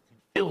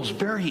feels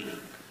very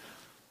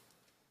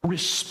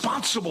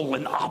responsible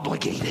and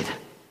obligated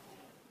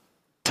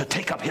to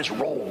take up his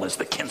role as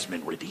the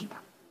kinsman redeemer.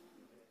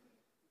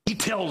 He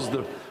tells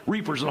the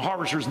reapers and the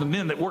harvesters and the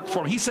men that work for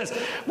him, he says,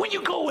 when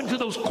you go into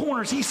those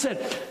corners, he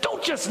said,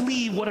 don't just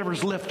leave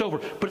whatever's left over,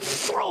 but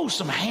throw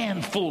some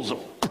handfuls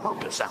of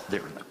purpose out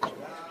there in the corner.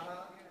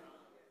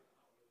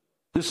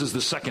 This is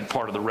the second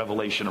part of the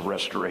revelation of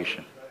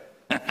restoration.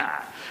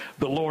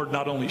 The Lord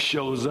not only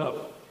shows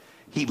up,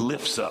 he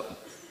lifts up.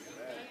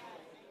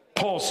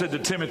 Paul said to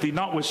Timothy,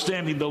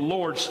 notwithstanding, the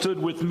Lord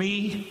stood with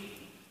me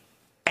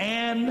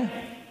and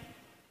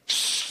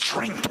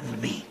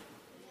strengthened me.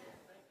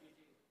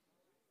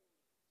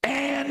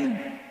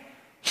 And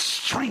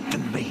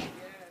strengthened me.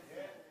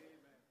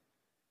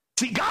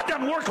 See, God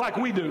doesn't work like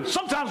we do.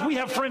 Sometimes we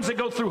have friends that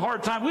go through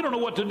hard times. We don't know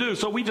what to do,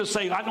 so we just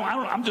say,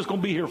 I'm just going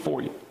to be here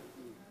for you.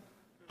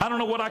 I don't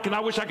know what I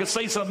wish I could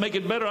say something, make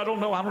it better. I don't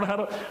know how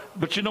to,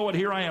 but you know what?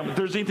 Here I am. If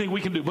there's anything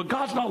we can do. But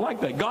God's not like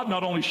that. God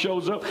not only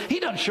shows up, he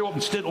doesn't show up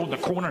and stand on the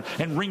corner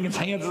and wring his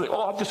hands and say,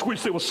 oh, I just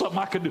wish there was something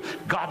I could do.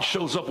 God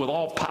shows up with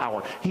all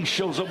power. He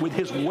shows up with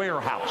his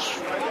warehouse.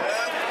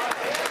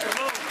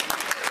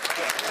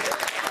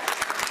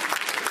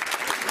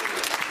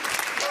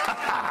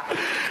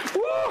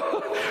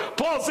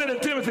 Paul said to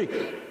Timothy,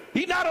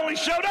 he not only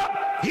showed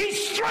up, he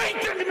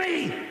strengthened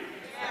me.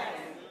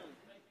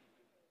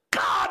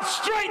 God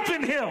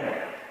strengthened him.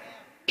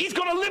 He's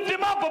going to lift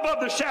him up above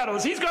the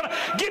shadows. He's going to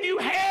give you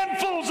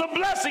handfuls of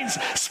blessings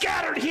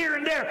scattered here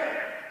and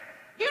there.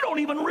 You don't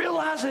even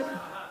realize it.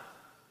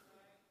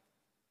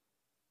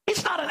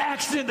 It's not an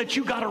accident that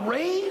you got a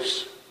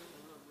raise.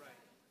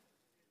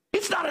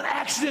 It's not an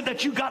accident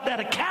that you got that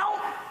account.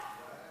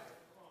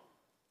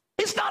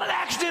 It's not an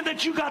accident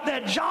that you got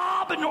that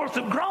job in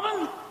Northrop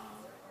Grumman.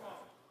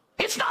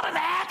 It's not an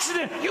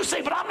accident. You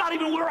say, but I'm not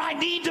even where I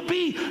need to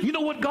be. You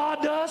know what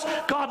God does?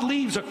 God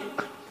leaves a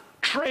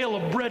trail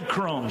of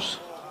breadcrumbs,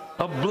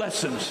 of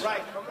blessings.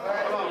 Right.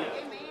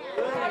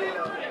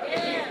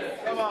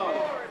 Come on.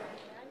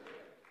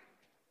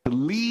 To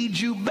lead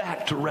you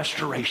back to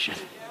restoration.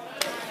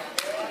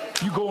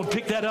 You go and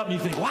pick that up and you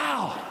think,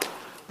 wow,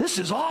 this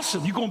is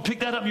awesome. You go and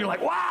pick that up and you're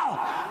like,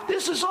 wow,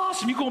 this is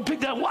awesome. You go and pick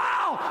that,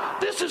 wow,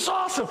 this is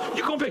awesome.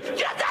 You go and pick,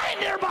 yeah, that ain't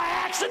there by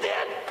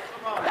accident.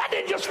 That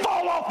didn't just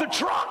fall off the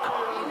truck.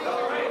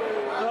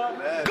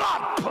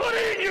 God put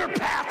it in your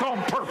path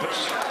on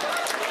purpose.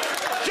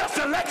 Just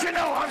to let you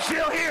know I'm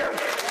still here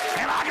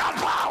and I got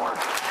power.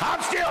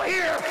 I'm still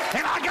here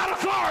and I got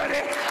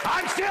authority.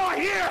 I'm still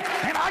here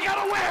and I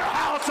got a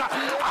warehouse.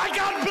 I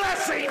got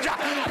blessings.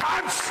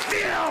 I'm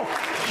still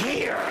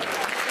here.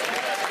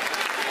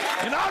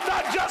 And I'm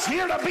not just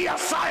here to be a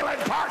silent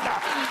partner.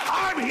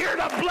 I'm here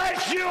to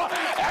bless you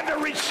and to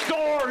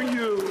restore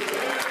you.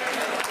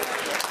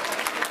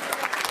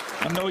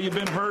 I know you've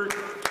been hurt,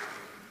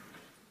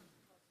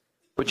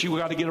 but you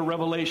got to get a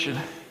revelation.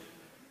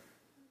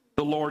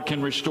 The Lord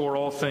can restore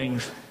all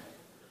things.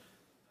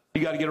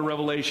 You got to get a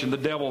revelation. The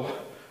devil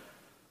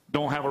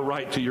don't have a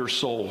right to your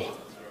soul.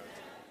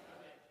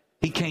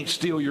 He can't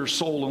steal your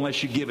soul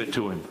unless you give it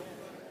to him.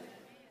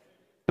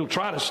 He'll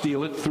try to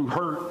steal it through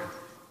hurt.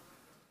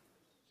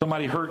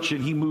 Somebody hurts you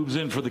and he moves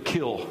in for the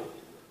kill.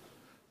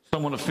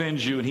 Someone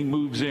offends you and he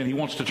moves in. He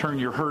wants to turn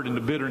your hurt into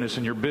bitterness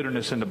and your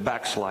bitterness into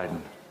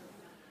backsliding.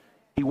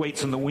 He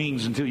waits in the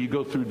wings until you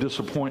go through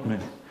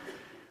disappointment.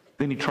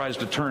 Then he tries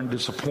to turn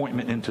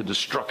disappointment into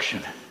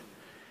destruction.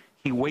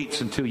 He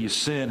waits until you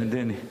sin, and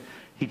then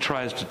he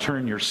tries to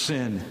turn your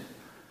sin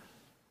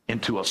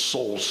into a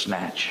soul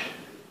snatch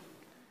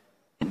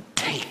and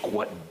take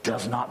what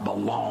does not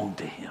belong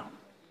to him.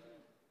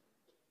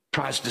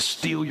 Tries to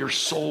steal your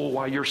soul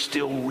while you're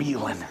still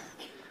reeling,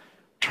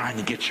 trying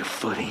to get your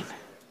footing.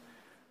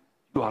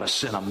 You ought to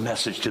send a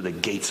message to the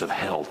gates of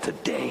hell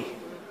today.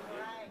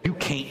 You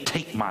can't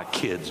take my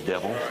kids,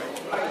 devil.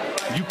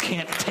 You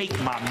can't take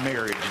my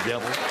marriage,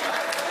 devil.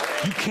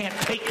 You can't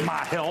take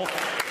my health.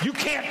 You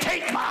can't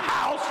take my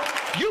house.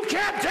 You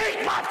can't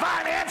take my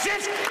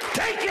finances.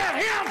 Take your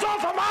hands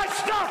off of my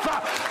stuff.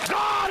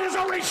 God is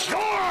a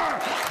restorer.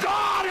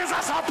 God is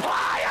a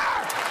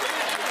supplier.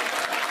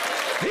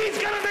 He's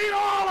going to meet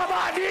all of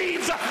my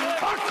needs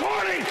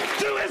according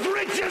to his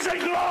riches and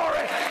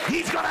glory.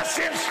 He's going to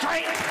send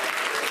strength.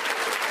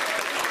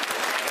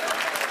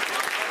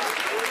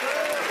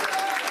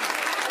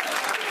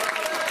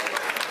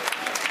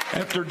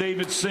 After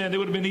David sinned, it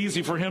would have been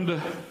easy for him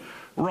to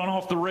run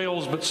off the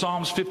rails, but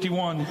Psalms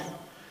 51,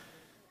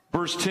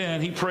 verse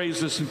 10, he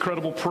prays this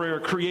incredible prayer: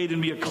 create in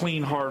me a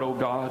clean heart, O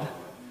God,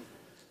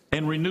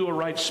 and renew a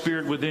right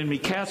spirit within me.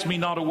 Cast me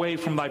not away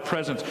from thy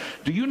presence.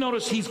 Do you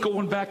notice he's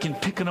going back and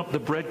picking up the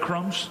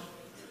breadcrumbs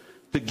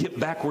to get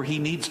back where he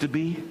needs to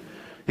be?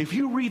 If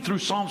you read through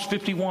Psalms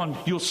 51,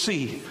 you'll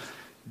see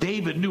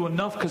David knew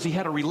enough because he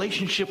had a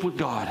relationship with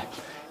God.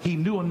 He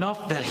knew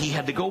enough that he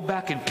had to go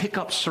back and pick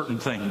up certain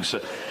things.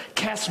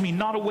 Cast me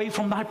not away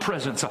from thy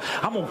presence.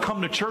 I'm going to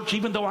come to church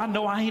even though I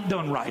know I ain't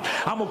done right.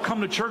 I'm going to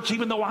come to church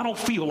even though I don't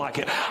feel like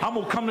it. I'm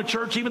going to come to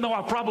church even though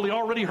I probably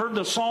already heard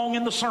the song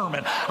in the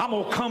sermon. I'm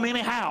going to come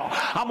anyhow.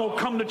 I'm going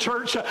to come to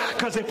church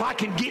because if I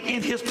can get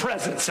in his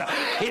presence,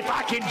 if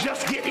I can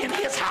just get in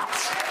his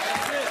house.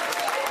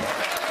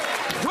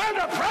 Where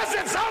the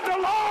presence of the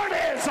Lord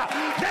is,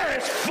 there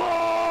is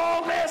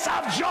fullness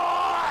of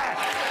joy.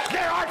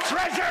 There are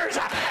treasures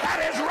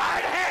at his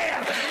right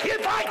hand.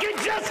 If I can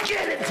just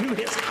get into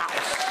his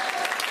house.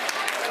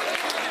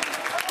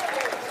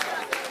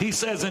 He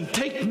says, and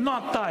take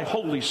not thy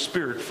Holy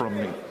Spirit from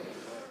me.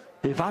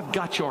 If I've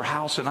got your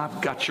house and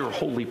I've got your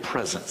holy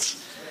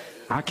presence,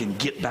 I can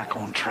get back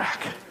on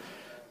track.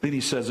 Then he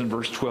says in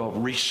verse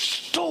 12,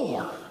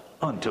 restore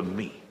unto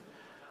me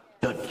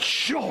the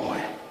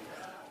joy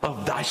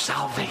of thy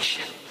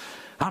salvation.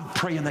 I'm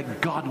praying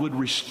that God would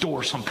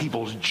restore some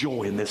people's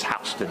joy in this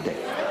house today.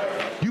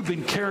 You've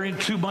been carrying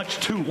too much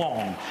too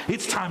long.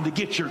 It's time to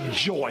get your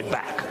joy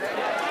back.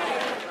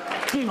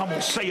 I'm going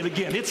to say it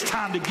again. It's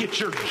time to get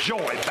your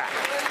joy back.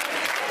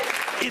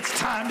 It's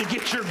time to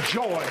get your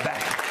joy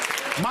back.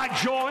 My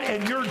joy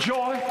and your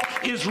joy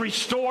is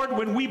restored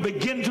when we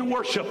begin to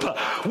worship.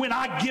 When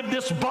I give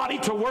this body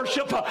to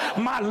worship,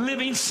 my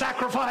living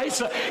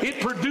sacrifice, it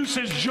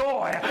produces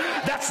joy.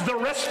 That's the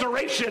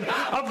restoration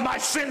of my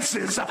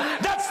senses.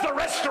 That's the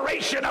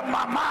restoration of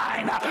my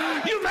mind.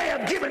 You may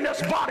have given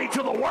this body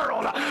to the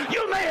world.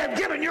 You may have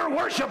given your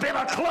worship in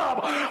a club,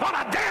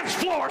 on a dance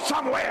floor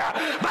somewhere,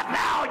 but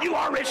now you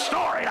are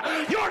restoring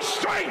your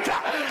strength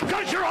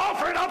because you're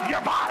offering up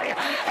your body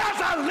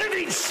as a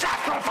living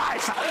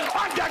sacrifice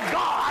unto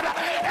God,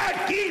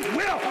 and he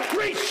will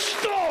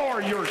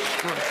restore your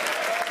strength.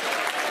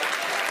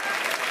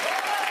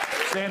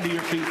 Stand to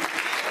your feet.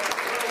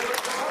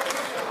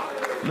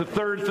 The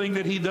third thing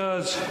that he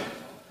does,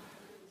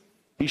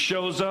 he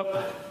shows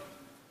up,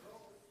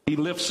 he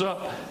lifts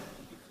up,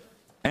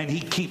 and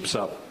he keeps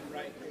up.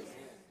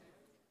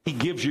 He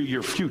gives you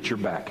your future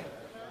back.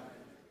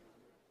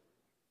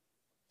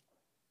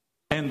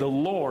 And the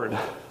Lord,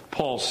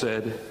 Paul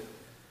said,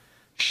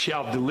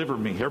 shall deliver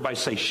me. Everybody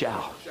say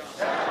shall.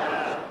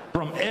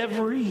 From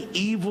every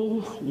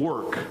evil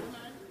work.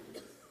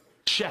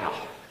 Shall.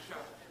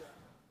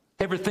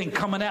 Everything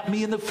coming at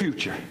me in the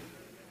future.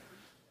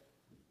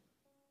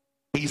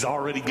 He's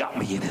already got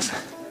me in his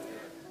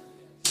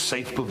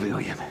safe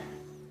pavilion.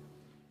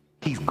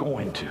 He's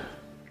going to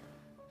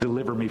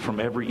deliver me from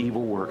every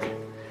evil work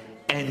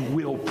and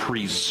will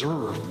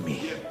preserve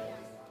me.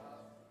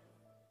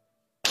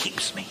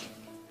 Keeps me.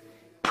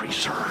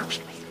 Preserves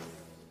me.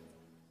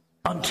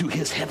 Unto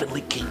his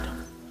heavenly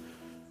kingdom.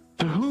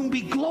 To whom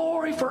be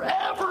glory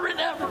forever and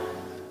ever.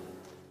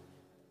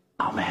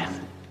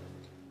 Amen.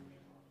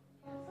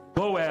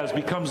 Boaz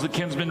becomes the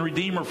kinsman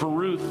redeemer for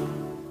Ruth.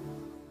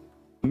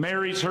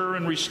 Marries her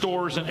and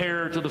restores an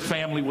heir to the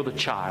family with a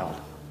child,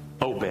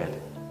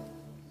 Obed.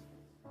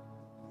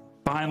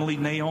 Finally,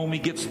 Naomi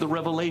gets the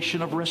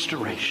revelation of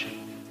restoration.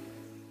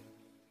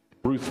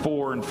 Ruth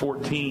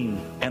 4:14,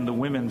 and the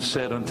women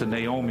said unto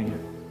Naomi,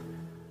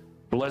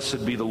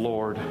 blessed be the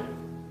Lord.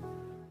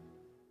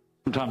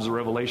 Sometimes the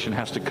revelation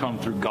has to come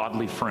through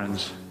godly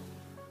friends.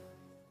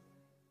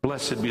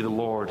 Blessed be the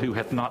Lord, who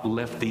hath not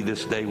left thee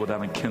this day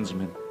without a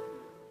kinsman,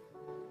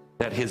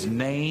 that his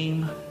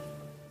name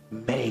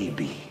may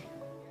be.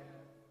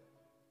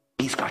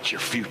 He's got your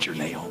future,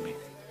 Naomi.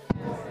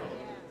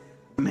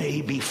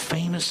 May be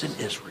famous in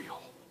Israel.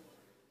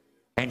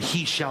 And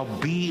he shall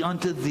be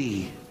unto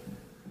thee.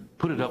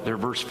 Put it up there,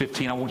 verse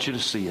 15. I want you to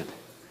see it.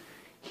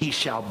 He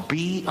shall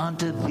be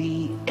unto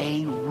thee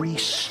a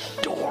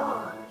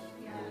restorer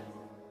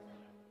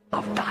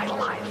of thy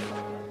life,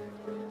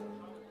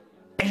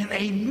 and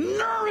a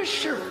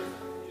nourisher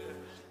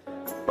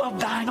of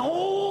thine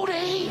old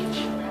age.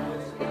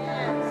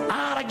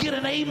 I ought to get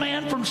an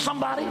amen from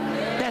somebody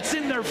that's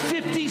in their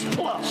 50s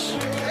plus.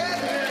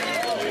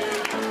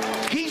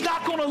 He's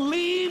not going to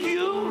leave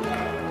you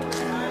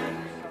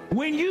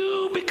when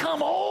you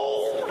become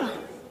old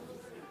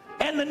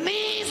and the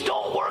knees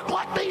don't work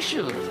like they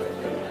should,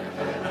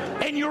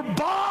 and your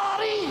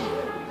body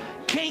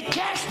can't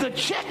cash the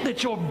check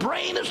that your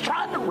brain is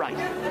trying to write.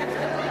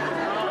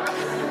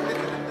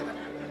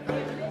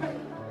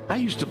 I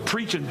used to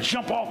preach and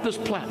jump off this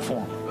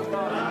platform.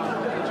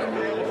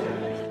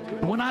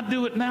 When I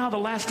do it now, the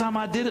last time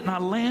I did it and I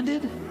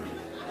landed,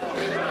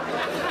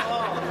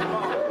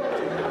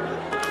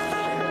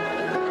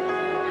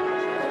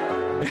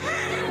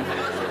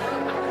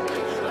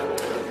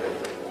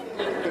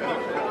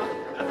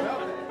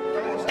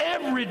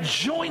 every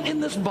joint in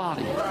this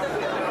body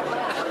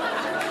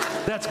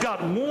that's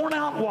got worn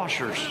out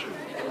washers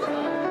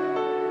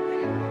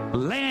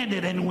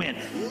landed and went,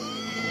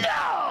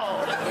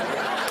 no!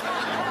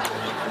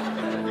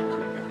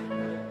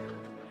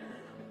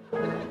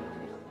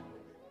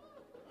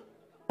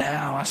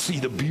 Now I see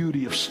the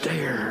beauty of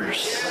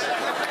stairs.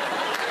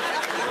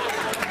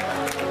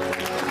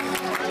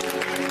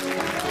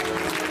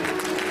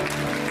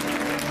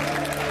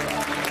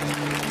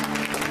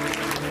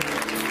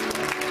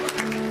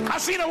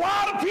 I've seen a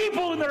lot of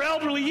people in their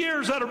elderly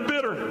years that are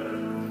bitter,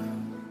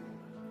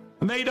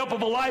 made up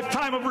of a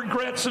lifetime of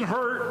regrets and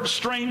hurt,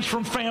 estranged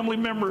from family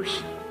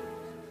members.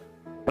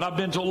 But I've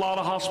been to a lot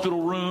of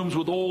hospital rooms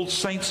with old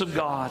saints of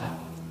God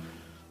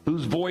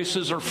whose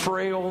voices are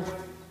frail,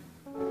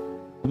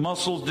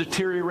 muscles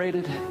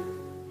deteriorated,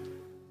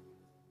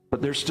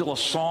 but there's still a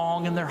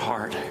song in their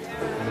heart.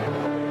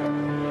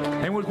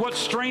 And with what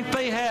strength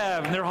they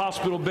have in their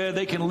hospital bed,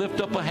 they can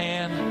lift up a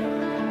hand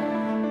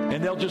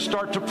and they'll just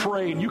start to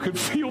pray, and you can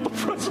feel the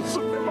presence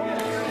of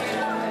God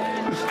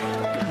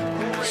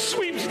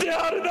sweeps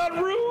down in that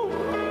room.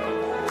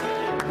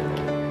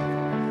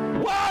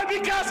 Why?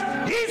 Because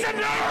he's a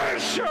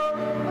nourisher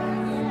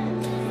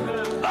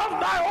of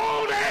thy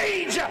old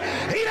age.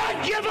 He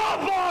doesn't give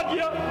up on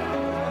you.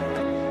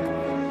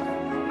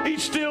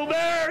 He's still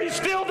there. He's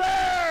still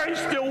there. He's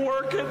still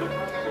working.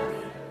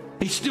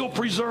 He's still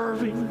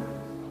preserving.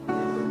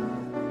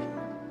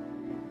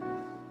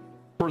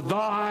 For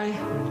thy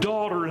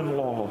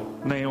daughter-in-law,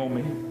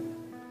 Naomi,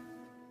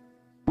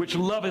 which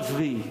loveth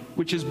thee,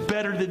 which is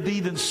better to thee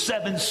than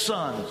 7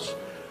 sons.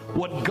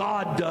 What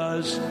God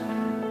does,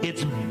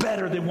 it's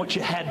better than what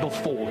you had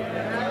before.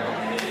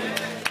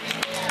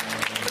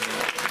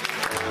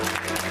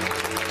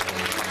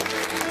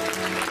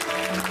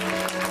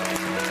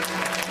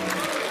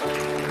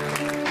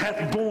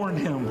 Hath borne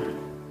him.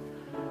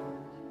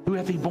 Who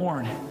hath he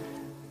borne?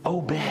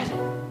 Obed.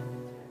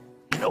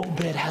 And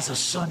Obed has a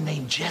son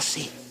named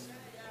Jesse.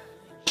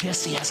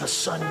 Jesse has a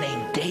son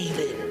named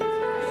David.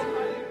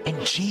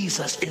 And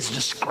Jesus is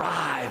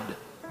described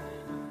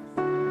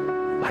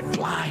by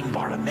blind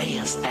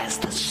Bartimaeus as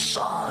the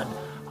son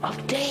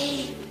of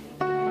David.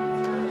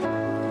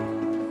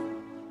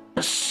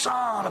 The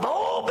son of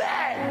Obed.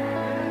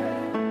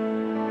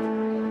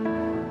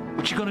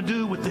 What you going to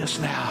do with this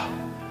now,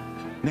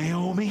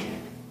 Naomi?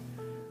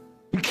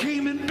 You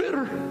came in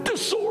bitter,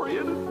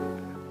 disoriented.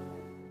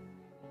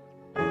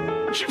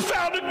 But you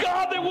found a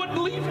God that wouldn't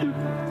leave you.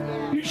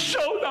 You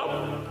showed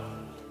up.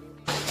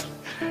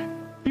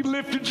 He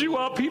lifted you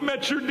up. He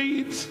met your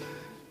needs.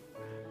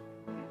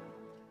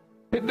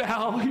 And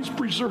now he's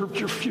preserved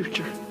your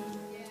future.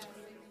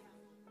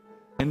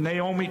 And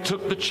Naomi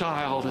took the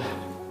child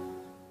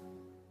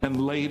and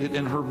laid it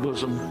in her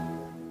bosom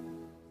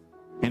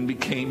and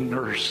became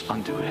nurse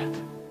unto it.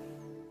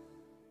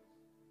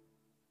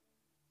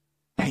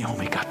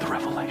 Naomi got the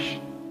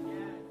revelation.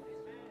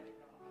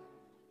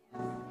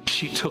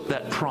 She took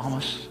that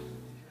promise,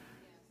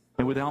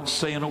 and without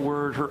saying a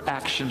word, her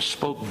actions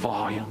spoke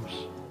volumes.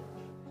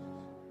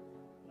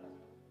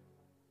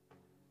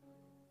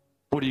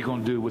 What are you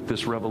going to do with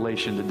this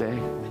revelation today?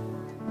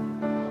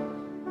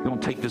 You're going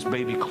to take this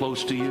baby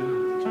close to you?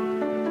 You're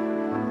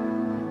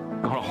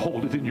going to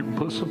hold it in your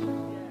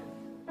bosom?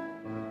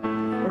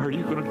 Or are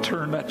you going to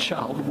turn that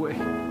child away,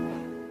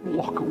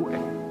 walk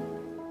away?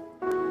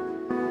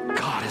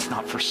 God has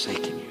not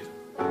forsaken you.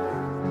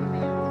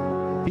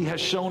 He has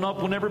shown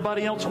up when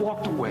everybody else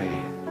walked away.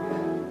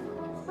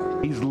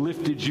 He's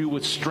lifted you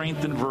with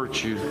strength and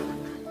virtue.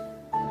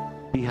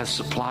 He has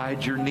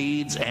supplied your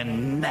needs,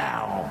 and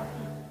now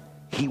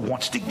he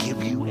wants to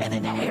give you an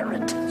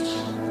inheritance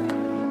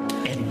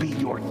and be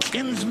your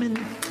kinsman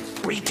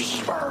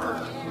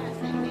redeemer.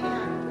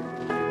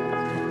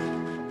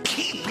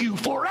 Keep you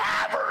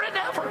forever and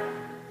ever.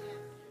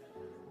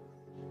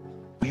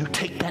 Will you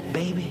take that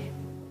baby?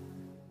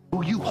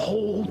 Will you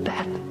hold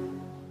that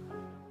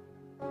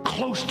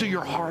close to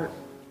your heart?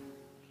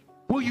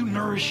 Will you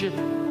nourish it?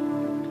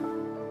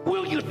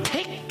 Will you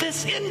take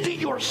this into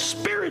your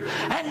spirit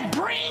and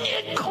bring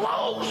it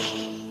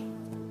close?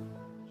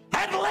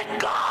 And let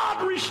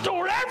God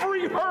restore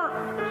every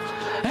hurt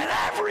and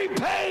every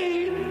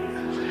pain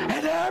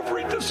and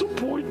every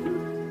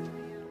disappointment.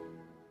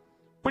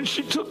 When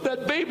she took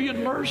that baby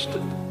and nursed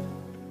it,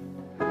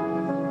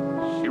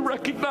 she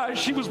recognized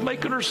she was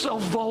making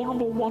herself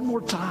vulnerable one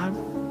more time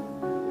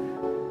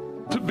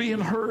to being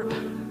hurt.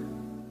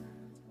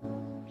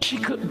 She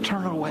couldn't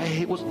turn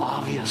away. It was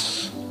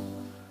obvious.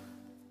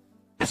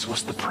 This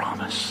was the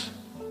promise.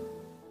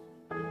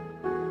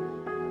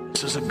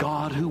 This is a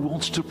God who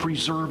wants to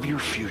preserve your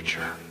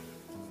future.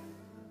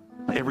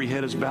 Every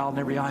head is bowed and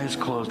every eye is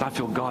closed. I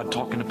feel God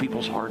talking to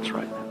people's hearts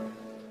right now.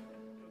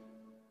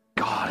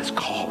 God is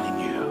calling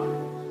you.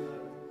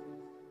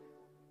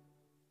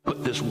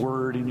 Put this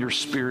word in your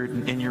spirit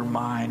and in your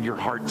mind, your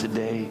heart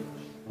today.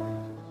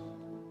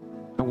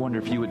 I wonder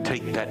if you would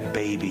take that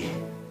baby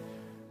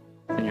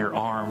in your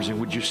arms, and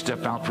would you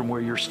step out from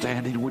where you're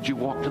standing? Would you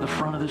walk to the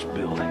front of this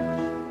building?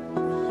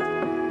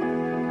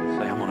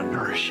 Say, I'm going to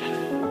nourish it.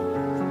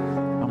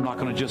 I'm not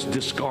going to just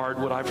discard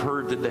what I've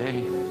heard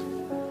today.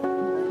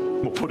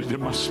 We'll put it in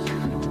my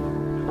spirit.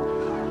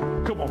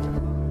 Come on.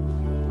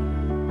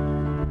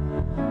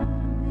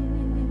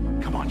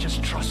 Come on,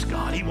 just trust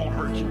God. He won't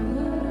hurt you.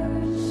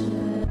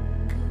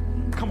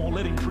 Come on,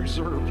 let him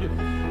preserve you.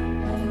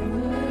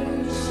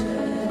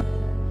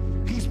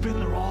 He's been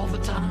there all the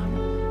time.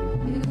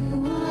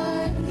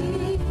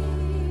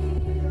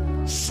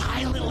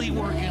 Silently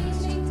working.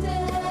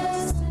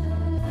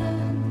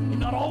 You've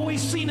not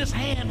always seen his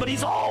hand, but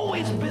he's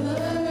always been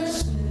there.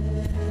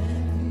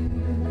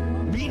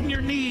 Meeting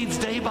your needs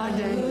day by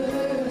day.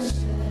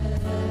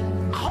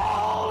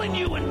 Calling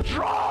you and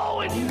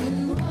drawing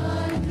you.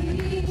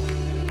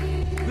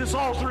 This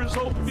altar is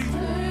open to you.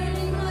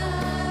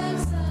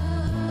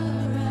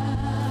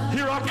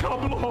 Here I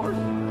come, Lord.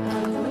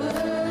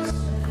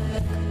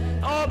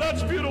 Oh,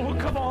 that's beautiful.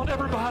 Come on,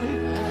 everybody.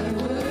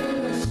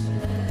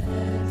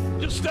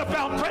 Just step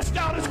out, press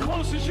down as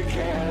close as you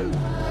can.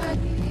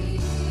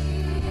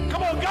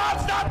 Come on,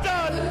 God's not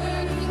done.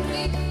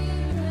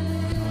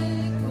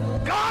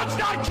 God's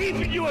not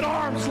keeping you at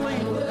arm's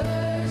length.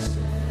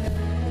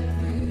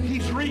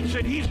 He's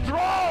reaching, he's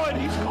drawing,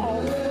 he's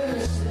calling.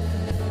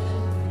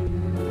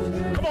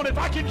 Come on, if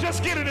I can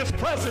just get in his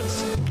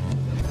presence,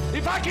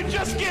 if I can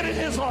just get in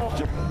his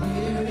altar,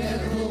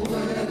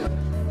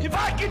 if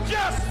I can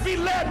just be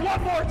led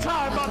one more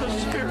time by the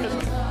Spirit.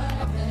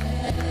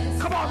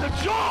 Come on, the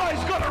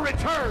joy's going to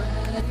return.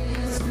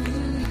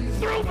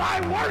 Through my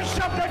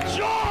worship, the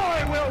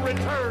joy will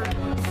return.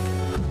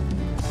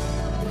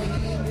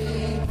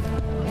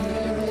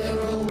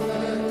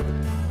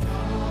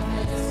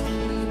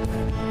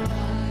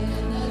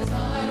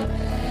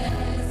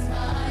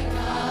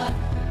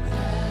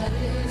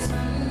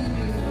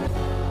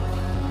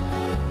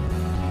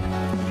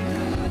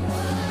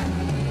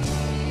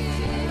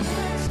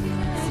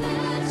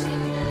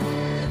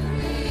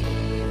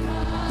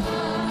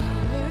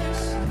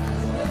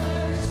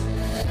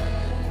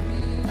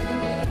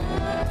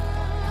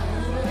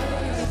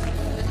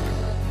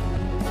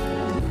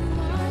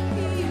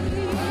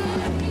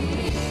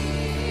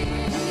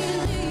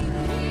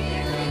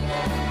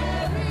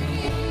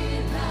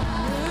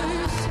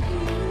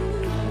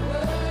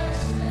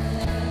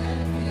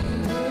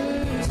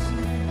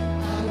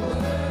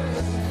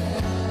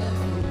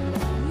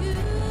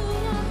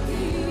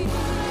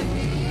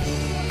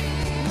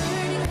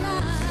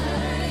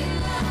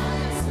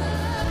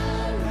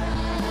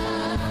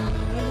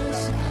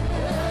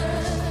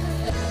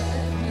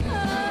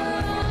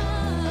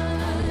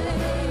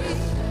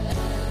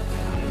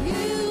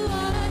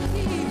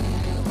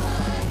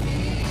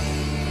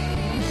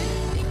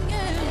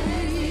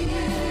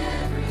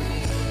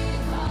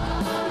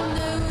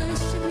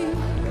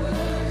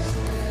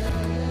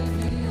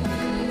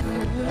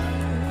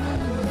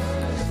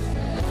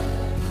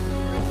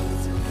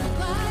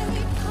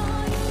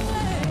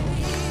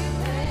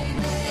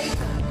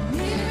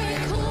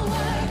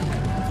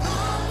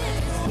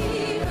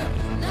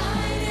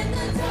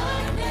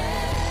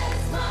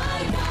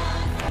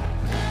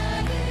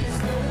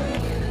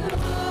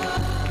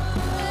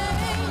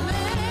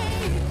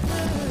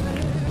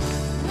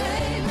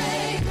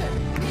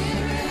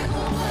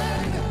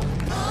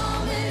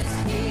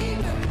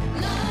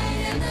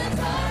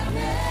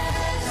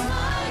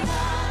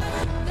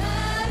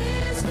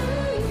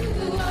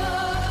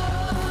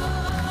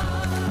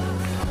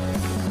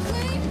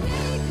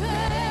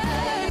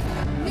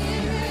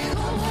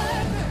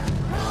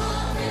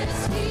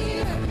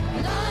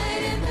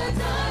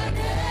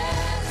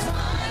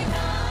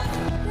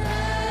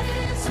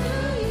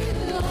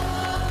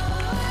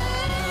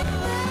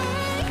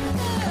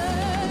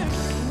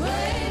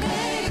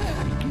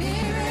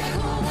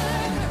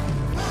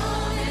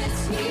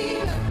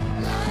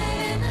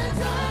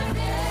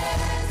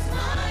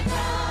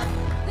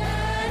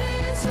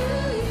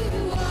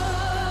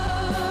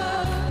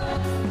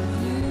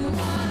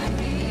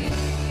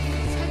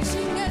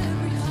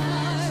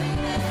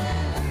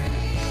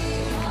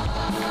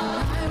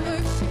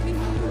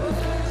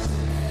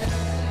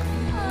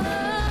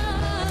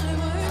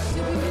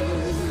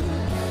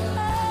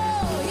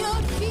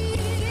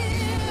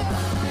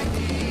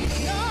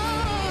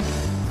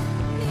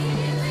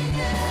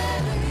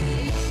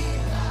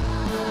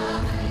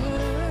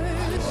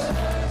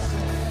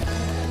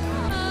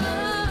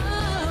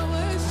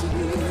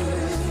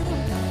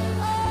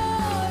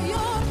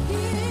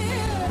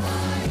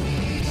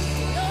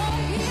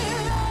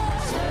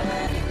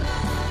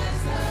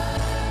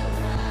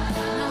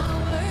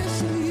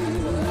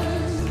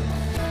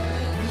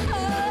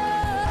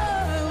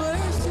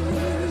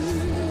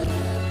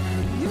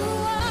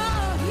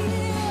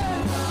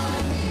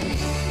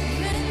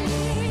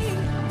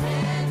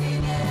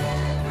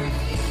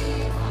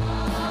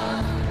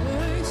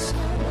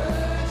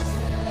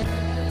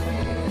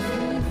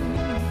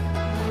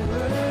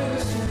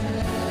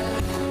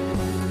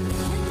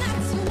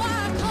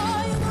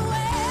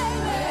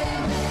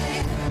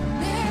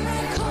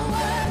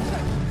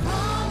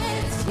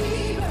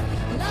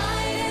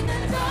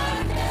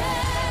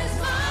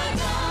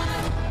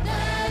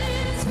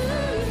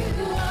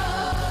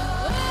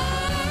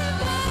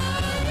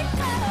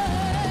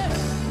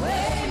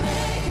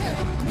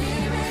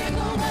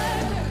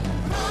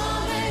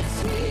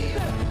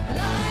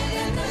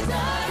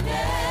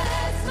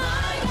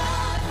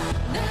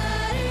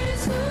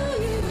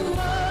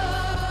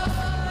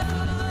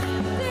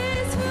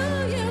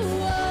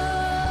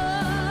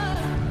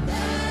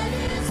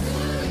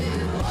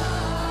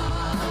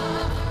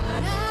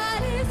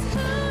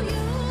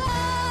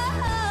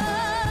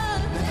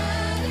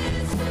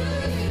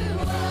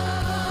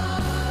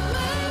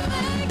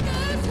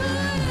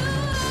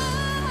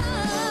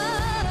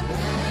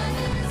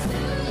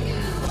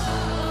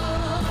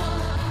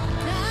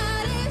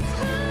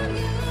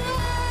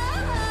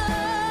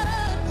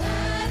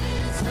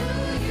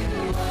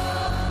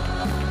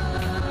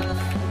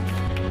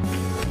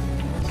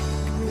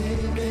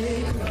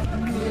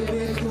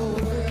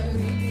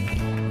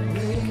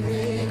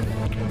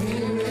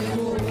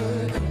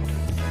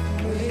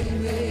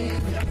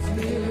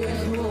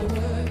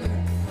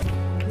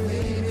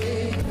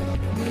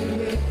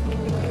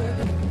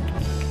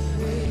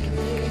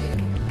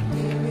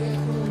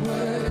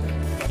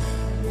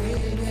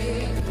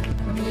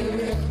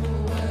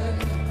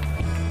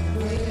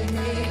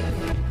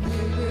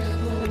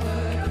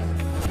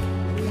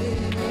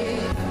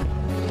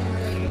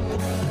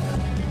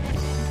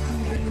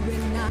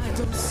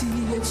 don't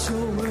see it,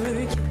 you're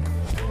working.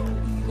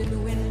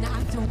 Even when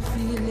I don't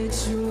feel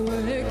it, you're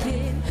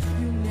working.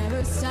 You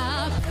never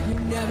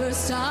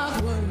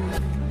stop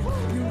working.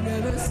 You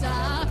never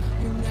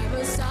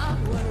stop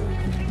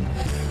working.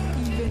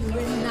 Even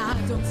when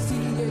I don't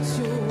see